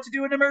idea what to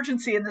do in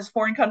emergency in this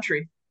foreign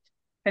country.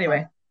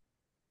 Anyway,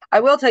 I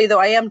will tell you though,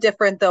 I am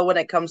different though when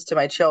it comes to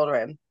my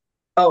children.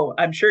 oh,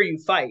 I'm sure you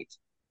fight.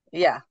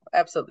 Yeah,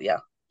 absolutely. Yeah.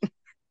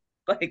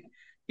 Like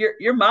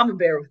you're mama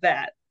bear with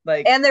that.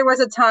 Like, And there was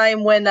a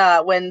time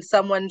when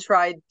someone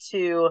tried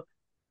to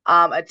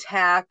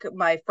attack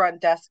my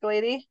front desk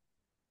lady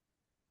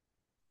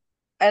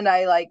and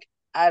I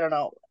don't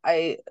know,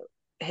 I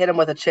hit him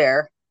with a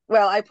chair.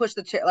 Well, I pushed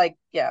the chair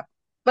yeah.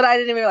 But I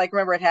didn't even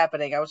remember it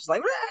happening. I was just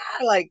like,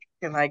 "Ah,"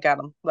 and I got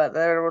him. But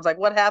everyone was like,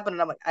 "What happened?"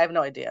 And I'm like, "I have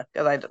no idea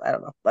because I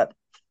don't know." But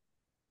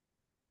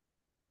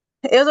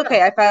it was yeah,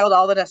 okay. I filed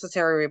all the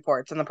necessary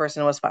reports and the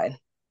person was fine.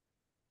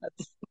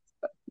 that's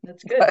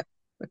that's good.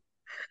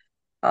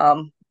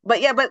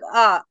 But yeah, but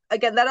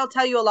again, that'll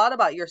tell you a lot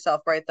about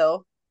yourself, right?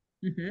 Though,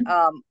 Mm-hmm.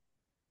 um,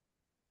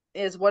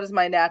 is what is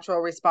my natural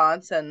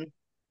response, and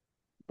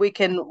we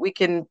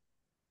can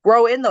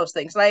grow in those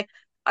things. And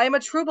I am a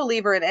true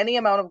believer in any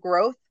amount of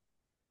growth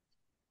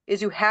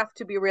is you have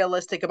to be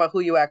realistic about who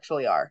you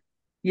actually are.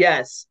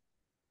 Yes,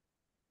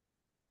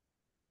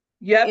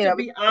 you have You to know,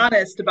 be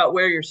honest about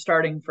where you're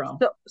starting from.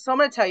 so I'm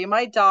going to tell you,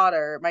 my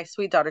daughter, my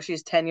sweet daughter,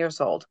 she's 10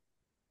 years old,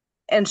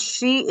 and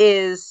she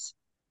is.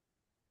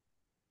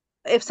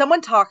 If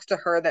someone talks to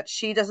her that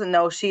she doesn't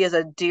know she is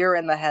a deer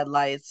in the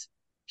headlights,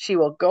 she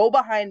will go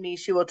behind me.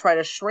 She will try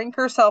to shrink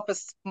herself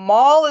as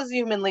small as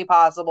humanly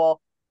possible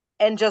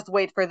and just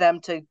wait for them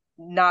to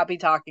not be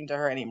talking to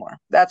her anymore.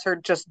 That's her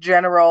just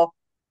general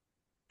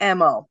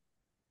MO.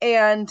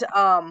 And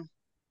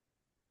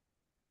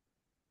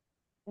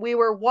we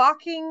were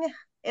walking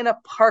in a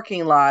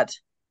parking lot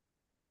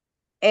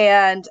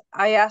and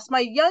I asked my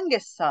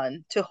youngest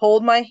son to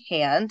hold my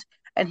hand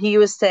and he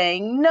was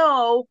saying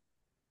no,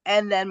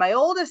 And then my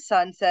oldest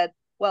son said,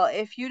 well,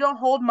 if you don't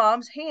hold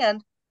mom's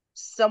hand,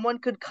 someone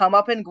could come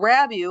up and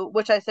grab you,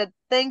 which I said,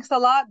 thanks a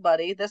lot,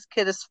 buddy. This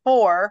kid is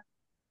 4.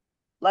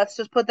 Let's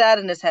just put that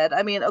in his head.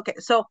 I mean, okay,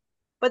 so,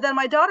 but then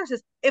my daughter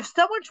says, if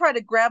someone tried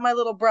to grab my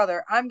little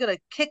brother, I'm going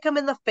to kick him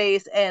in the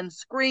face and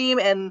scream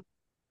and,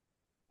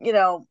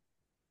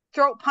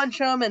 throat punch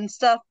him and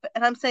stuff.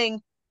 And I'm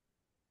saying,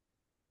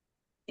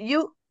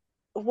 you,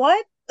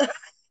 what?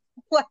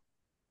 What?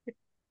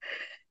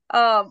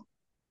 Um,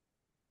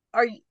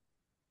 are you,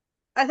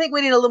 I think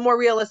we need a little more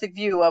realistic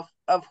view of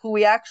who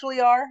we actually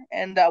are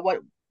and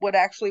what would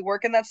actually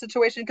work in that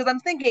situation. Because I'm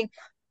thinking,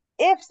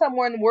 if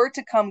someone were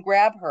to come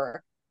grab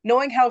her,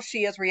 knowing how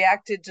she has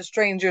reacted to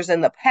strangers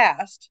in the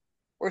past,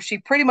 where she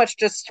pretty much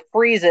just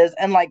freezes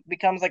and like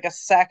becomes like a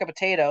sack of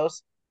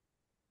potatoes,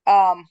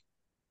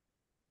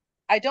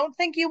 I don't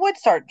think you would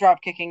start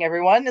drop kicking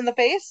everyone in the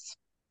face.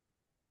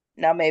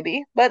 Now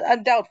maybe, but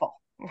I'm doubtful,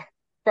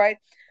 right?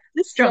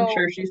 This So,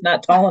 juncture, she's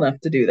not tall enough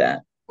to do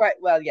that. right,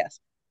 well, yes.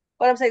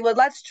 But I'm saying, well,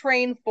 let's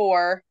train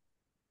for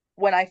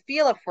when I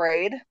feel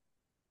afraid.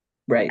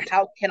 Right.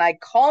 How can I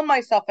calm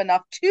myself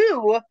enough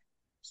to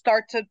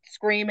start to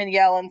scream and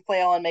yell and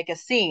flail and make a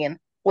scene,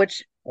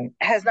 which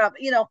has not,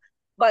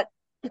 but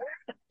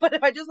but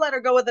if I just let her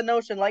go with the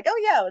notion like,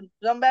 oh yeah, when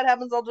something bad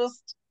happens, I'll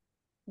just,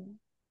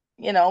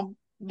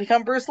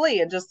 become Bruce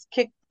Lee and just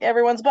kick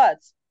everyone's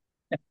butts.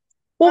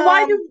 Well,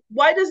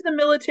 why does the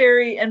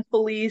military and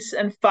police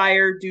and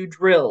fire do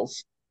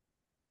drills?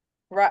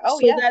 Right. Oh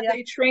So yeah, that yeah.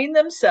 they train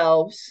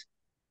themselves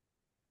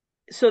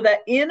so that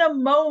in a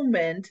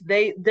moment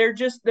they're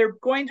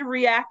going to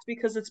react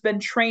because it's been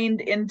trained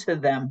into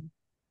them.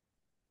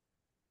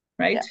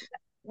 Right? Yeah.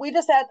 We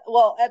just had,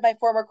 well, at my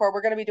former corps,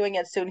 we're going to be doing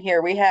it soon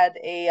here. We had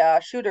a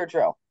shooter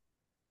drill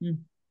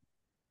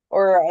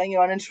or,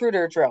 an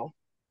intruder drill.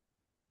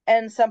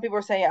 And some people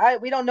were saying,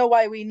 we don't know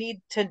why we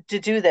need to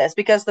do this,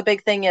 because the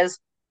big thing is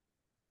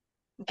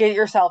get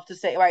yourself to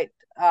say, right,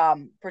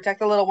 protect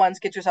the little ones,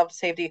 get yourself to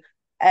safety.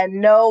 At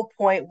no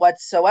point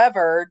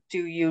whatsoever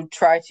do you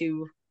try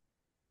to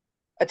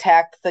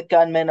attack the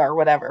gunman or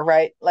whatever,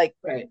 right? Like,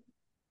 Right.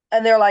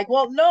 and they're like,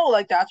 well, no,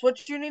 like that's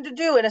what you need to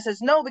do. And it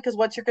says, no, because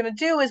what you're going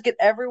to do is get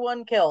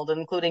everyone killed,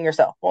 including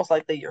yourself, most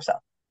likely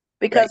yourself.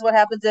 Because Right. what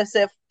happens is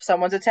if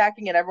someone's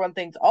attacking and everyone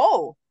thinks,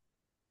 oh,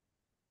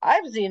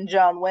 I've seen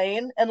John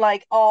Wayne, and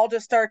like all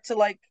just start to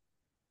like,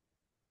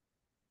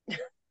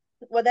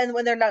 well, then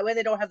when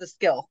they don't have the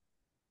skill,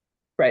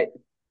 Right.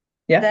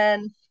 Yeah.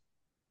 then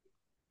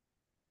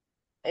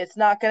it's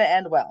not going to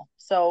end well.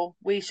 So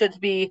we should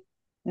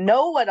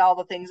know what all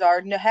the things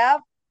are,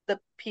 have the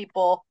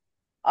people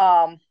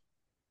um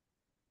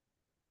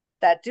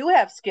that do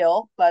have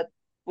skill, but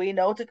we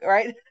know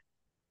right,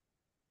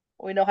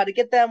 we know how to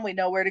get them, we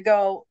know where to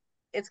go.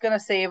 It's going to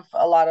save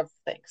a lot of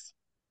things.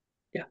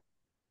 Yeah.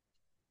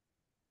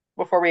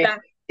 Before we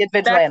back, get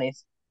back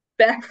vigilantes.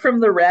 back from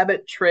the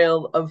rabbit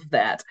trail of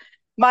that.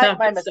 My Good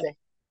stuff. mistake.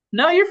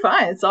 No, you're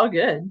fine. It's all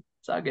good.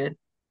 It's all good.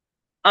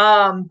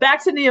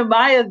 Back to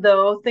Nehemiah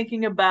though,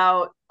 thinking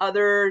about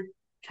other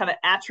kind of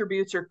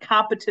attributes or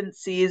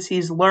competencies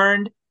he's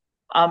learned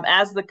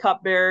as the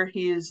cupbearer.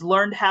 He's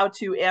learned how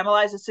to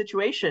analyze a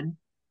situation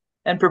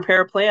and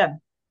prepare a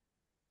plan.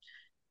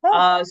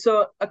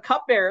 So a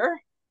cupbearer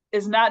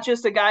is not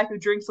just a guy who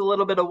drinks a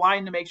little bit of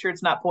wine to make sure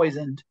it's not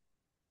poisoned.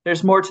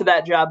 There's more to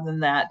that job than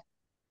that.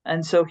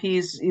 And so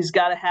he's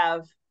got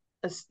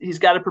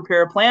to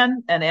prepare a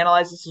plan and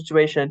analyze the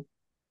situation.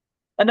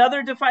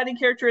 Another defining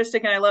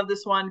characteristic, and I love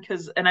this one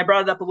and I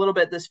brought it up a little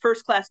bit, this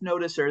first class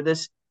noticer,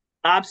 this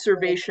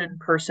observation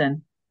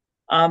person.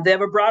 They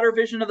have a broader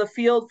vision of the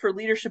field for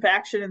leadership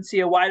action and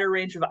see a wider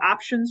range of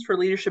options for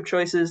leadership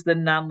choices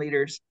than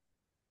non-leaders.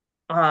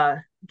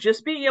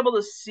 Just being able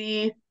to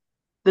see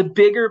the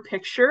bigger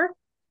picture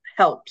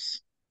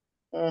helps,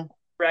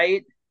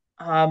 right?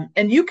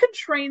 And you can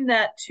train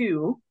that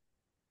too,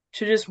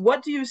 to just,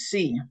 what do you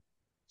see?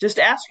 Just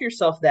ask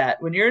yourself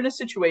that when you're in a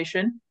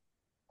situation,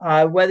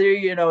 whether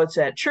it's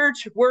at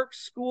church, work,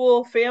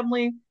 school,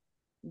 family,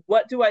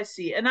 what do I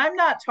see? And I'm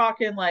not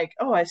talking like,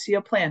 oh, I see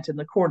a plant in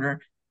the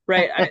corner,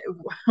 right?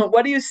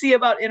 What do you see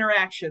about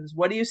interactions?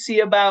 What do you see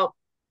about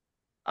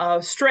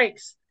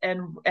strengths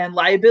and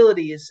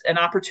liabilities and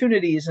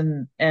opportunities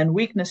and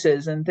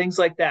weaknesses and things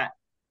like that?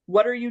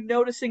 What are you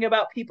noticing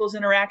about people's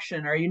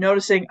interaction? Are you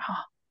noticing,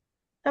 oh,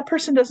 that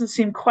person doesn't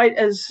seem quite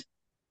as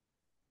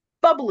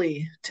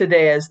bubbly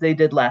today as they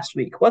did last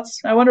week?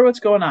 I wonder what's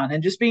going on,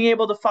 and just being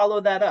able to follow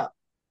that up.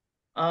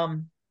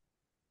 And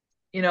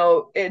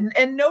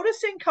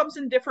noticing comes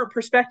in different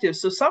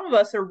perspectives. So some of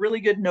us are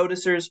really good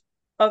noticers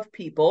of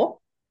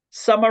people.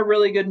 Some are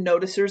really good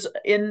noticers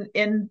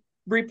in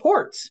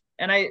reports.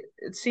 And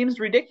it seems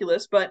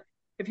ridiculous, but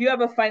if you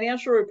have a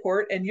financial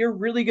report and you're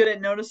really good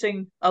at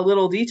noticing a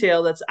little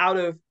detail that's out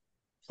of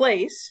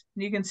place,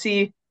 you can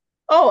see,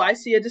 oh, I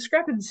see a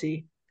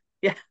discrepancy.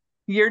 Yeah,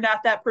 you're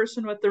not that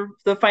person with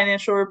the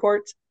financial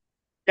reports.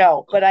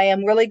 No, but I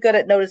am really good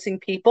at noticing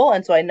people,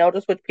 and so I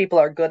notice which people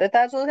are good at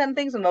that sort of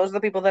things, and those are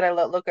the people that I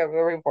look at the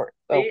report.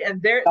 So see,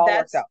 and there, all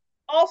that's works out.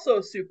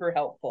 also super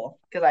helpful.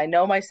 Because I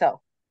know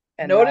myself,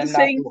 and I'm not the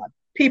Noticing one.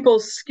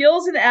 people's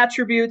skills and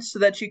attributes so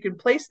that you can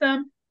place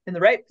them in the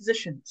right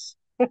positions.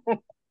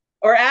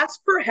 Or ask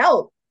for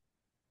help.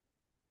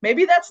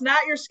 Maybe that's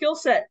not your skill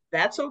set.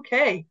 That's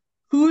okay.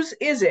 Whose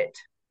is it?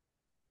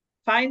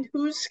 Find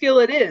whose skill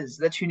it is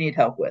that you need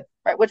help with.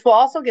 Right, which we'll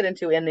also get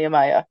into in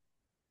Nehemiah.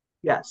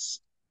 Yes.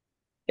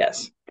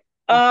 Yes.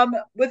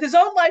 With his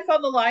own life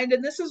on the line,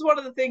 and this is one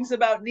of the things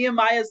about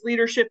Nehemiah's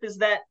leadership, is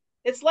that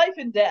it's life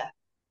and death.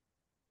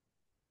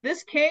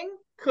 This king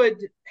could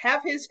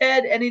have his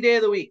head any day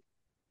of the week.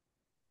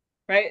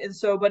 Right? And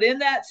so, but in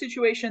that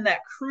situation, that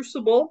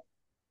crucible,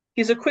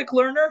 he's a quick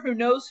learner who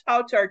knows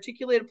how to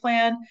articulate a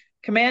plan,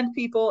 command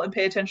people, and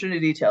pay attention to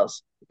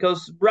details. It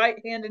goes right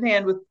hand in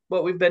hand with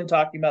what we've been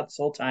talking about this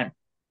whole time.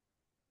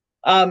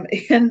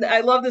 And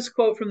I love this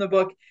quote from the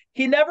book.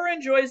 He never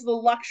enjoys the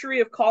luxury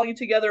of calling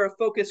together a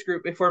focus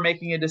group before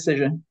making a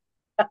decision.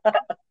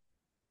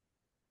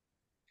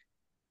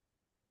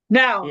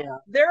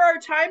 Now, there are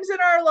times in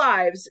our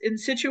lives, in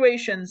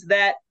situations,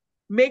 that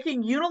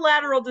making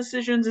unilateral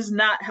decisions is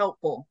not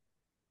helpful.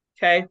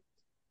 Okay.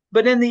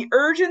 But in the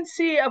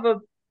urgency of a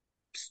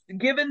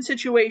given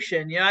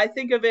situation, I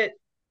think of it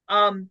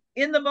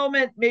in the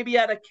moment, maybe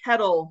at a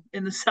kettle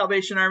in the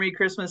Salvation Army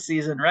Christmas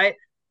season, right?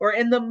 Or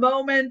in the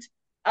moment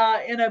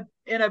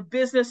in a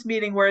business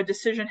meeting where a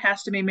decision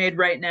has to be made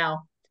right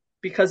now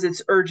because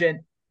it's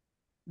urgent.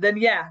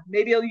 Then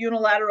maybe a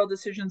unilateral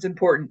decision is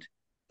important.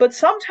 But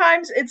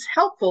sometimes it's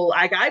helpful.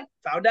 Like I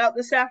found out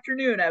this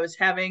afternoon, I was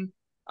having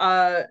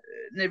a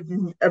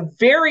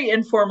very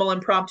informal,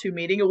 impromptu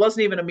meeting. It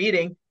wasn't even a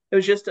meeting. It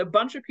was just a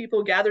bunch of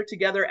people gathered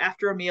together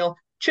after a meal,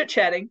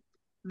 chit-chatting,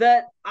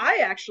 that I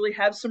actually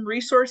have some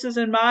resources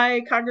in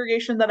my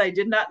congregation that I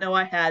did not know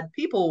I had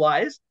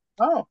people-wise.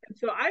 Oh.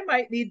 So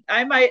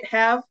I might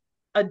have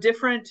a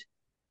different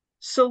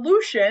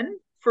solution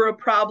for a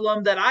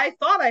problem that I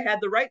thought I had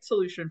the right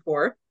solution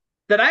for,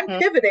 that I'm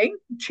pivoting,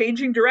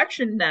 changing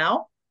direction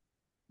now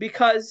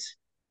because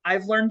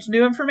I've learned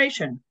new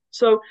information.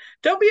 So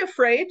don't be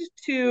afraid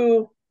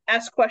to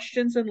ask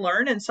questions and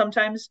learn. And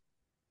sometimes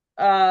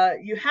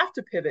you have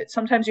to pivot.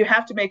 Sometimes you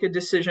have to make a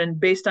decision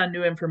based on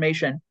new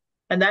information.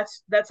 And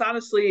that's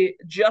honestly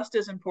just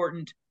as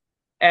important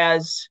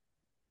as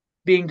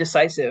being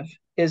decisive,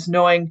 is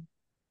knowing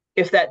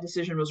if that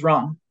decision was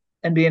wrong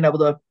and being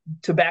able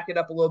to back it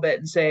up a little bit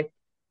and say,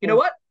 you know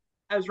what?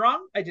 I was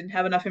wrong. I didn't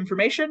have enough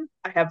information.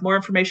 I have more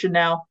information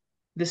now.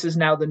 This is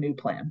now the new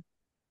plan.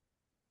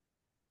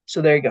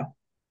 So there you go.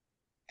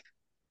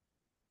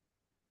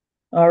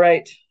 All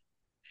right.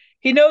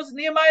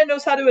 Nehemiah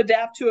knows how to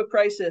adapt to a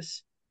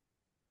crisis.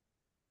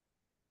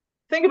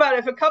 Think about it.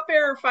 If a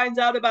cupbearer finds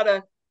out about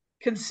a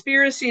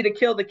conspiracy to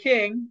kill the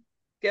king,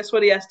 guess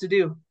what he has to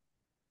do?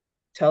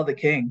 Tell the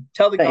king.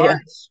 Tell the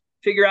guards.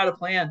 Figure out a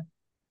plan.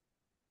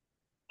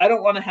 I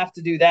don't want to have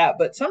to do that,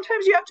 but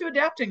sometimes you have to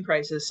adapt in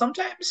crisis.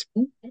 Sometimes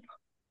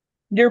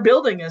your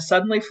building is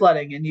suddenly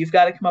flooding and you've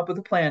got to come up with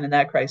a plan in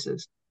that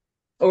crisis.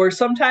 Or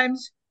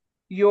sometimes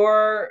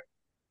your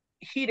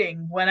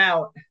heating went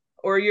out,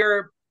 or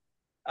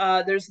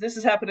this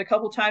has happened a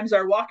couple times.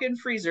 Our walk-in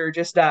freezer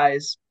just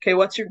dies. Okay,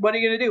 what are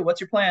you gonna do? What's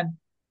your plan?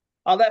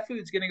 All that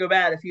food's gonna go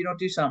bad if you don't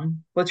do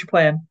something. What's your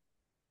plan?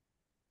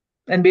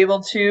 And be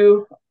able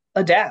to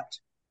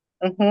adapt.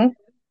 Mm-hmm.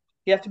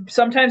 You have to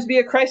sometimes be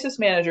a crisis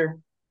manager.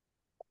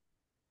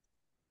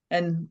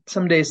 And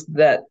some days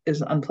that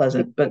is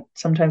unpleasant, but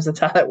sometimes that's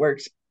how that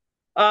works.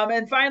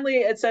 And finally,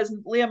 it says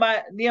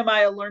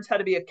Nehemiah learns how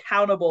to be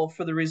accountable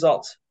for the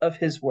results of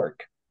his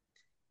work.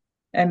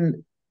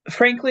 And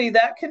frankly,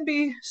 that can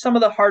be some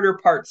of the harder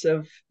parts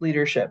of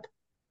leadership,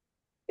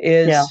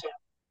 is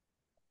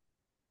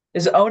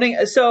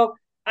owning. So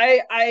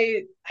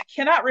I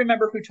cannot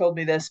remember who told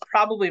me this,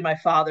 probably my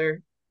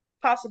father,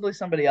 possibly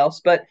somebody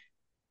else, but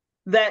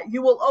that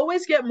you will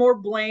always get more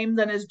blame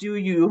than is due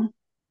you.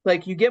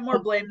 Like you get more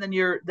blame than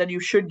you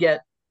should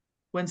get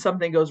when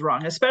something goes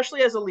wrong,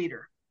 especially as a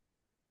leader.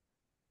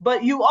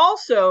 But you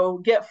also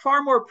get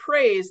far more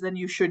praise than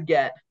you should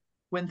get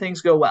when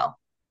things go well.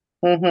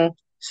 Mm-hmm.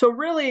 So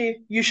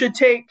really, you should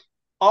take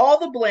all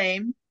the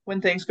blame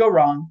when things go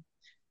wrong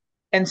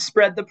and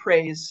spread the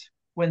praise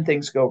when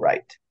things go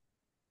right.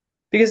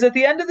 Because at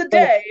the end of the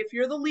day, if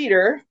you're the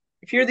leader,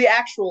 if you're the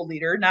actual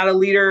leader, not a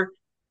leader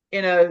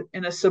in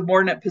a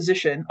subordinate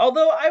position,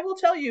 although I will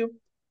tell you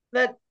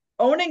that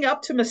owning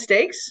up to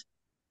mistakes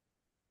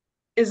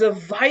is a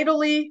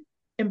vitally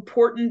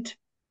important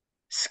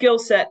skill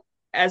set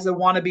as a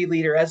wannabe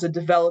leader, as a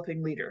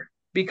developing leader.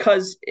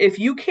 Because if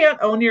you can't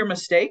own your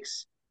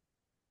mistakes,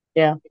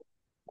 who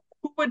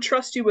would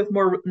trust you with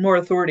more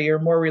authority or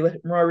more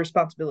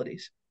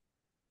responsibilities?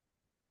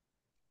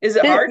 Is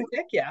it hard?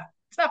 Heck yeah.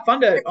 It's not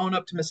fun to own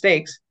up to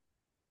mistakes.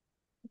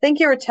 I think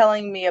you were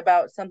telling me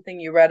about something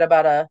you read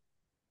about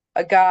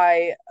a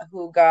guy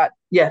who got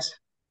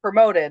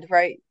promoted,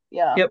 right?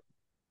 Yeah. Yep.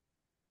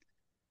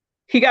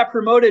 He got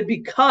promoted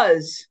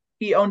because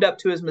he owned up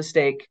to his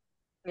mistake.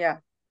 Yeah.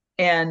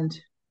 And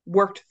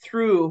worked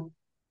through,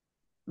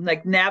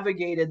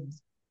 navigated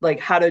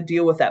how to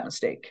deal with that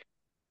mistake.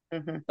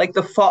 like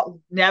the fall,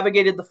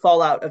 navigated the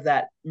fallout of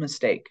that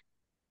mistake.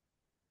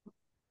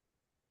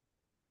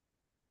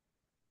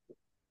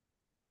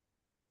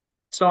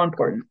 So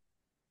important.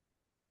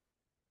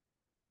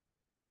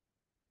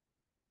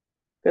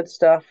 Good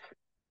stuff.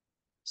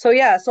 So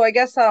yeah, so I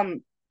guess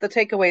the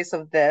takeaways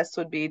of this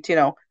would be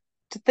to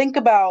think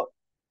about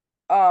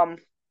um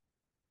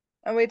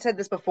and we had said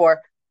this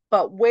before,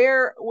 but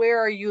where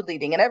are you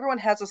leading? And everyone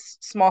has a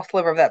small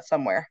sliver of that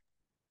somewhere.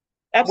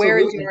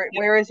 Absolutely.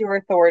 Where is your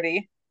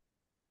authority?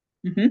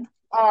 Mm-hmm.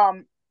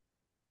 Um,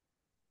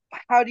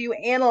 how do you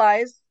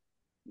analyze,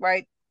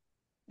 right,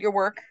 your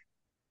work?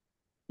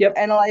 Yep.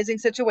 Analyzing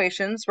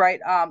situations, right?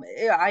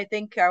 Yeah, I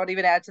think I would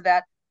even add to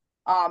that,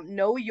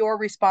 know your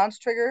response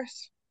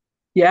triggers.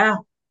 Yeah.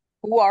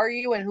 Who are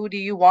you and who do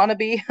you want to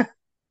be?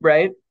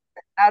 Right.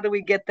 How do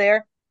we get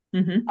there?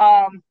 Mm-hmm.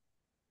 Um,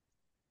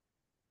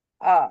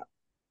 uh,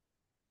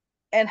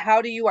 and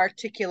how do you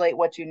articulate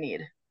what you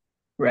need?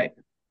 Right.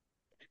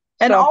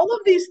 And So, all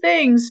of these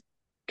things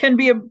can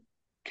be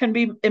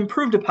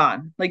improved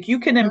upon. Like you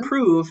can mm-hmm,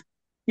 improve,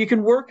 you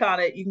can work on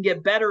it, you can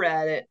get better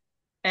at it.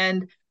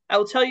 And I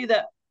will tell you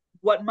that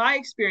what my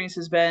experience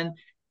has been,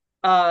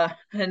 and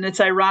it's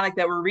ironic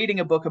that we're reading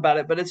a book about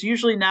it, but it's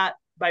usually not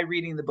by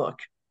reading the book,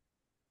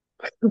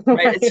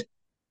 right? right.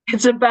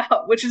 It's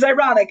about, which is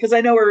ironic because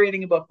I know we're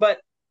reading a book, but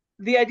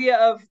the idea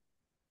of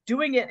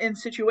doing it in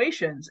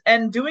situations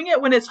and doing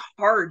it when it's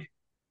hard,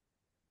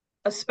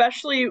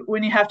 especially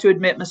when you have to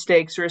admit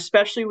mistakes, or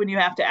especially when you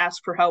have to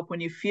ask for help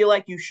when you feel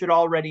like you should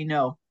already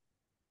know.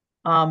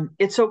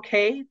 It's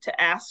okay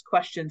to ask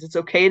questions. It's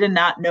okay to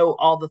not know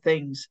all the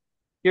things.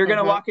 You're going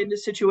to Mm-hmm, walk into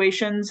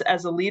situations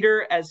as a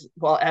leader, as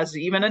well as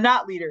even a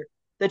not leader,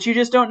 that you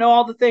just don't know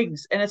all the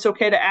things. And it's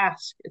okay to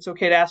ask. It's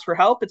okay to ask for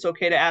help. It's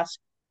okay to ask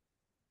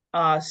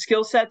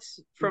skill sets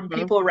from mm-hmm,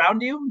 people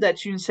around you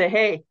that you can say,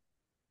 hey,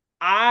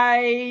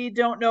 I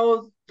don't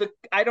know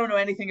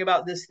anything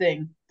about this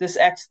thing, this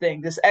X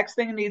thing. This X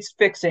thing needs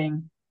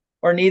fixing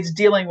or needs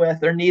dealing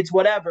with or needs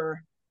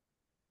whatever.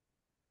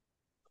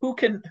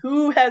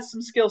 Who has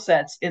some skill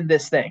sets in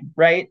this thing,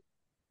 right?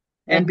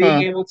 And being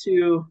mm-hmm, able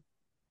to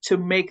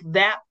make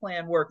that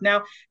plan work.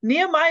 Now,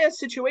 Nehemiah's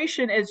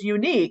situation is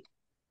unique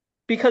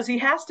because he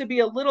has to be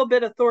a little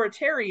bit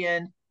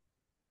authoritarian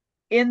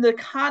in the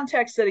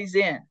context that he's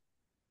in,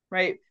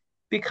 right?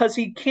 Because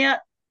he can't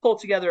pull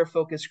together a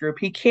focus group.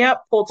 He can't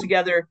pull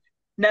together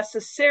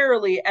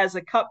necessarily as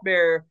a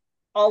cupbearer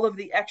all of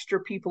the extra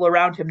people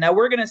around him. Now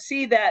we're going to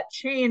see that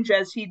change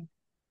as he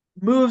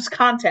moves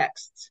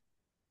contexts,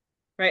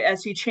 right?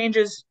 As he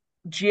changes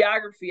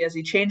geography, as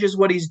he changes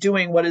what he's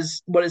doing, what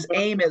his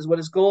aim is, what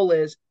his goal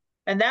is.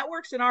 And that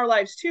works in our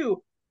lives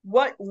too.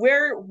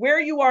 Where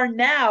you are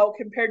now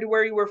compared to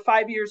where you were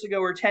 5 years ago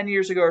or 10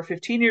 years ago or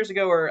 15 years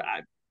ago, or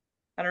I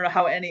don't know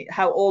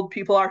how old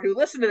people are who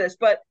listen to this,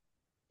 but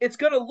it's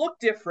going to look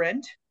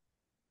different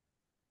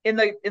in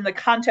the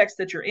context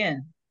that you're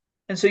in.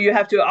 And so you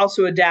have to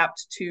also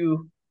adapt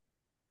to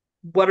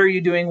what are you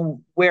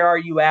doing, where are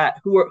you at,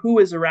 who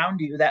is around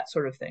you, that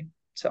sort of thing.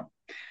 So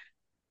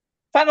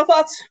final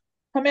thoughts,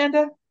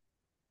 Amanda?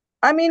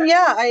 I mean,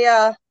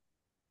 yeah,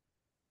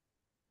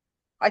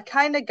 I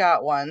kind of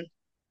got one.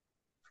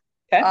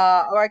 Okay.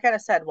 Or I kind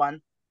of said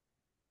one.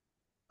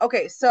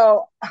 Okay,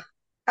 so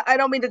I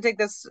don't mean to take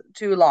this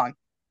too long,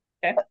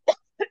 Okay.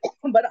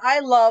 but I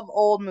love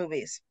old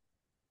movies,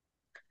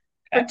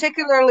 Okay.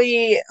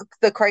 particularly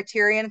the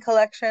Criterion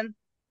Collection.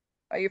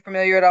 Are you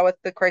familiar at all with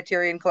the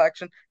Criterion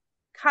Collection?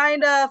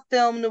 Kind of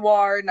film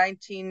noir,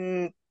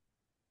 1930s,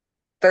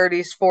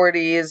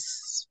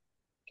 40s,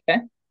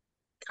 Okay.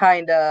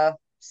 kind of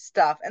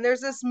stuff. And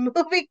there's this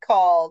movie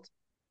called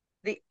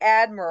The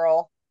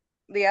Admiral,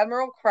 The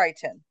Admiral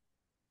Crichton.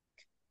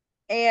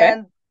 Okay.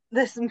 And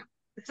this,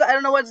 I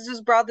don't know what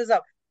just brought this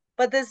up,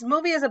 but this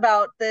movie is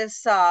about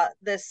this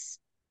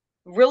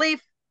really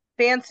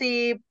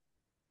fancy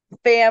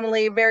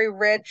family, very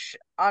rich,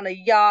 on a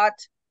yacht,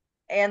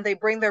 and they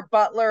bring their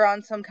butler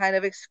on some kind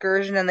of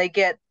excursion, and they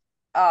get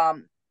a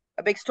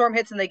big storm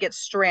hits, and they get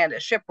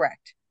stranded,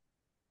 shipwrecked.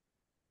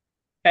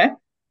 Okay.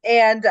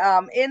 And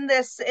in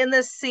this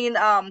scene,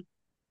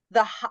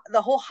 the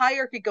whole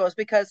hierarchy goes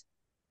because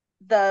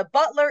the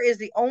butler is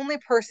the only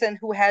person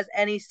who has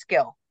any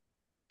skill.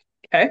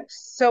 Okay.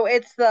 So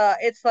it's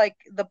like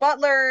the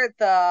butler,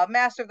 the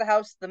master of the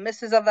house, the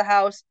missus of the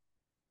house,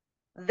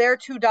 their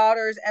two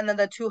daughters, and then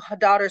the two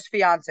daughters'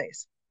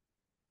 fiancés.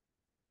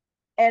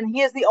 And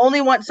he is the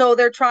only one. So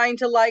they're trying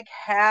to like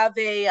have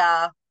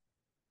uh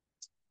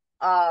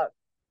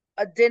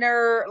a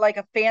dinner, like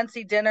a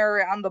fancy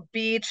dinner on the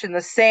beach in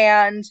the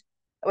sand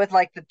with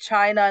like the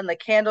china and the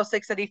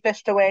candlesticks that he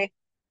fished away.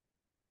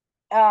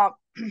 Um,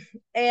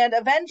 and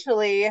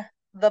eventually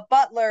the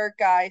butler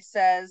guy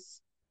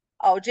says,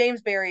 "Oh,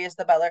 James Barry is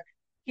the butler."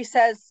 He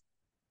says,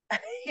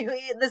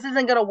 "This isn't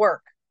going to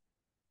work.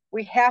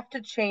 We have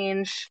to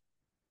change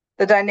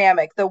the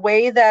dynamic. The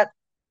way that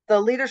the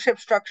leadership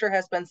structure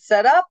has been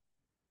set up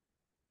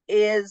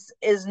is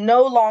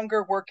no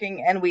longer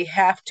working, and we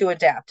have to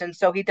adapt." And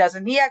so he does,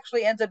 and he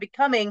actually ends up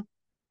becoming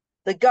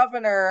the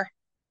governor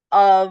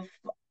of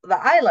the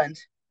island.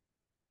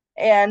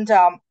 And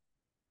I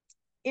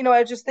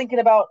was just thinking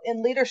about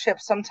in leadership,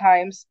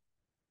 sometimes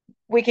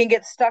we can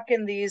get stuck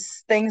in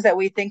these things that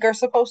we think are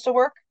supposed to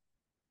work.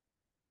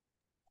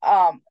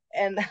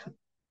 And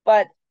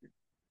but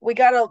we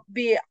got to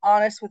be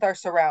honest with our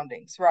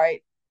surroundings,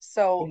 right?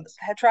 So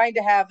Yes. trying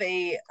to have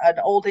an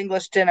old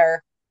English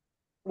dinner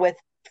with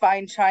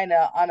fine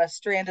china on a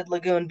stranded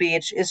lagoon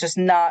beach is just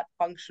not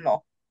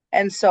functional.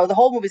 And so the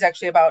whole movie is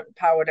actually about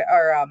power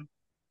or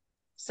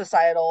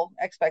societal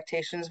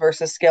expectations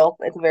versus skill.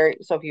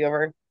 It's so if you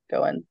ever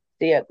go and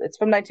see it, it's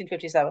from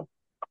 1957.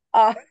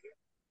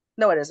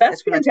 No, it isn't. That's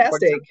It's from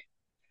fantastic.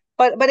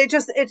 1947. But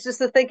it's just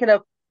the thinking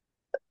of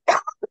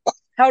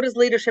how does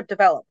leadership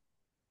develop,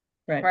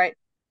 right?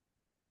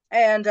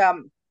 And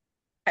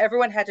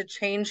everyone had to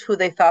change who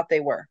they thought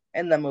they were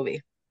in the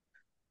movie.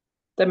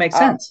 That makes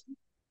sense.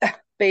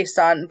 Based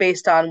on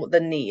the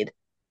need.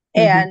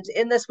 And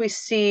in this, we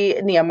see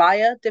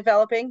Nehemiah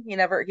developing. He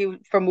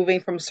from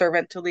moving from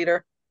servant to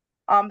leader.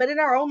 But in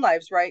our own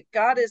lives, right?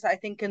 God is, I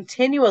think,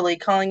 continually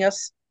calling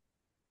us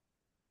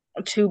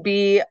to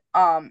be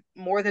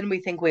more than we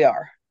think we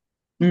are.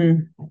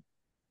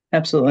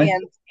 Absolutely.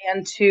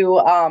 And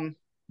to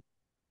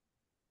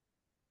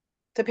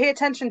pay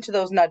attention to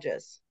those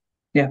nudges.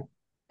 Yeah.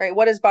 Right.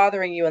 What is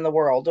bothering you in the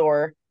world?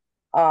 Or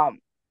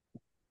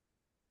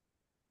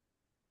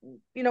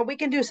we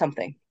can do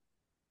something.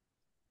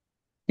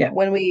 Yeah.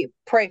 When we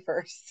pray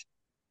first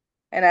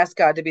and ask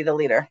God to be the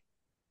leader.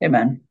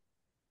 Amen.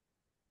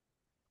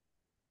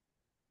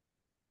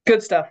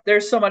 Good stuff.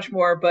 There's so much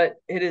more, but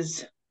it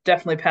is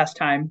definitely past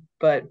time.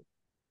 But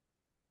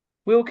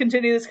we will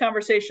continue this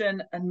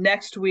conversation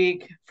next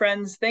week.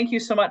 Friends, thank you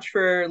so much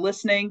for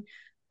listening,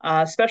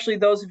 especially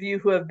those of you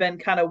who have been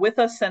kind of with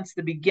us since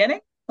the beginning.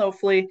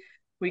 Hopefully,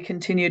 we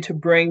continue to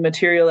bring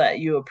material that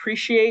you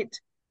appreciate.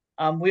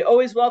 We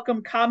always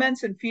welcome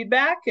comments and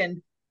feedback,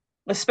 and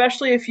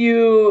especially if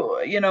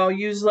you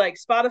use like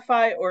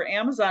Spotify or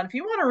Amazon, if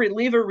you want to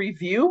leave a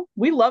review,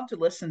 we love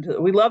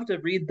to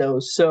read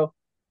those. So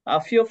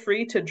feel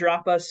free to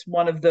drop us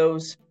one of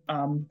those.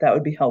 That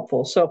would be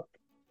helpful. So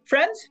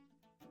friends,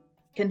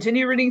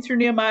 continue reading through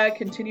Nehemiah,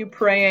 continue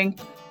praying,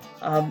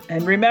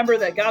 and remember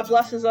that God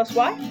blesses us.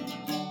 Why?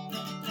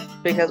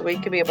 Because we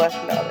can be a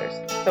blessing to others.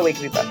 So we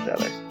can be blessed to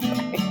others.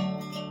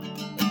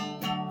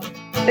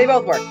 They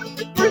both work.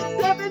 For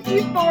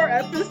 74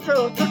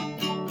 episodes.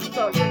 It's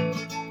all good.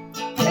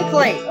 It's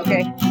late,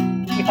 okay?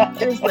 Yeah,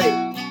 it is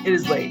late. It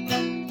is late.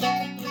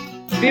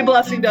 Be a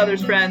blessing to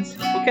others, friends.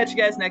 We'll catch you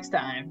guys next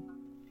time.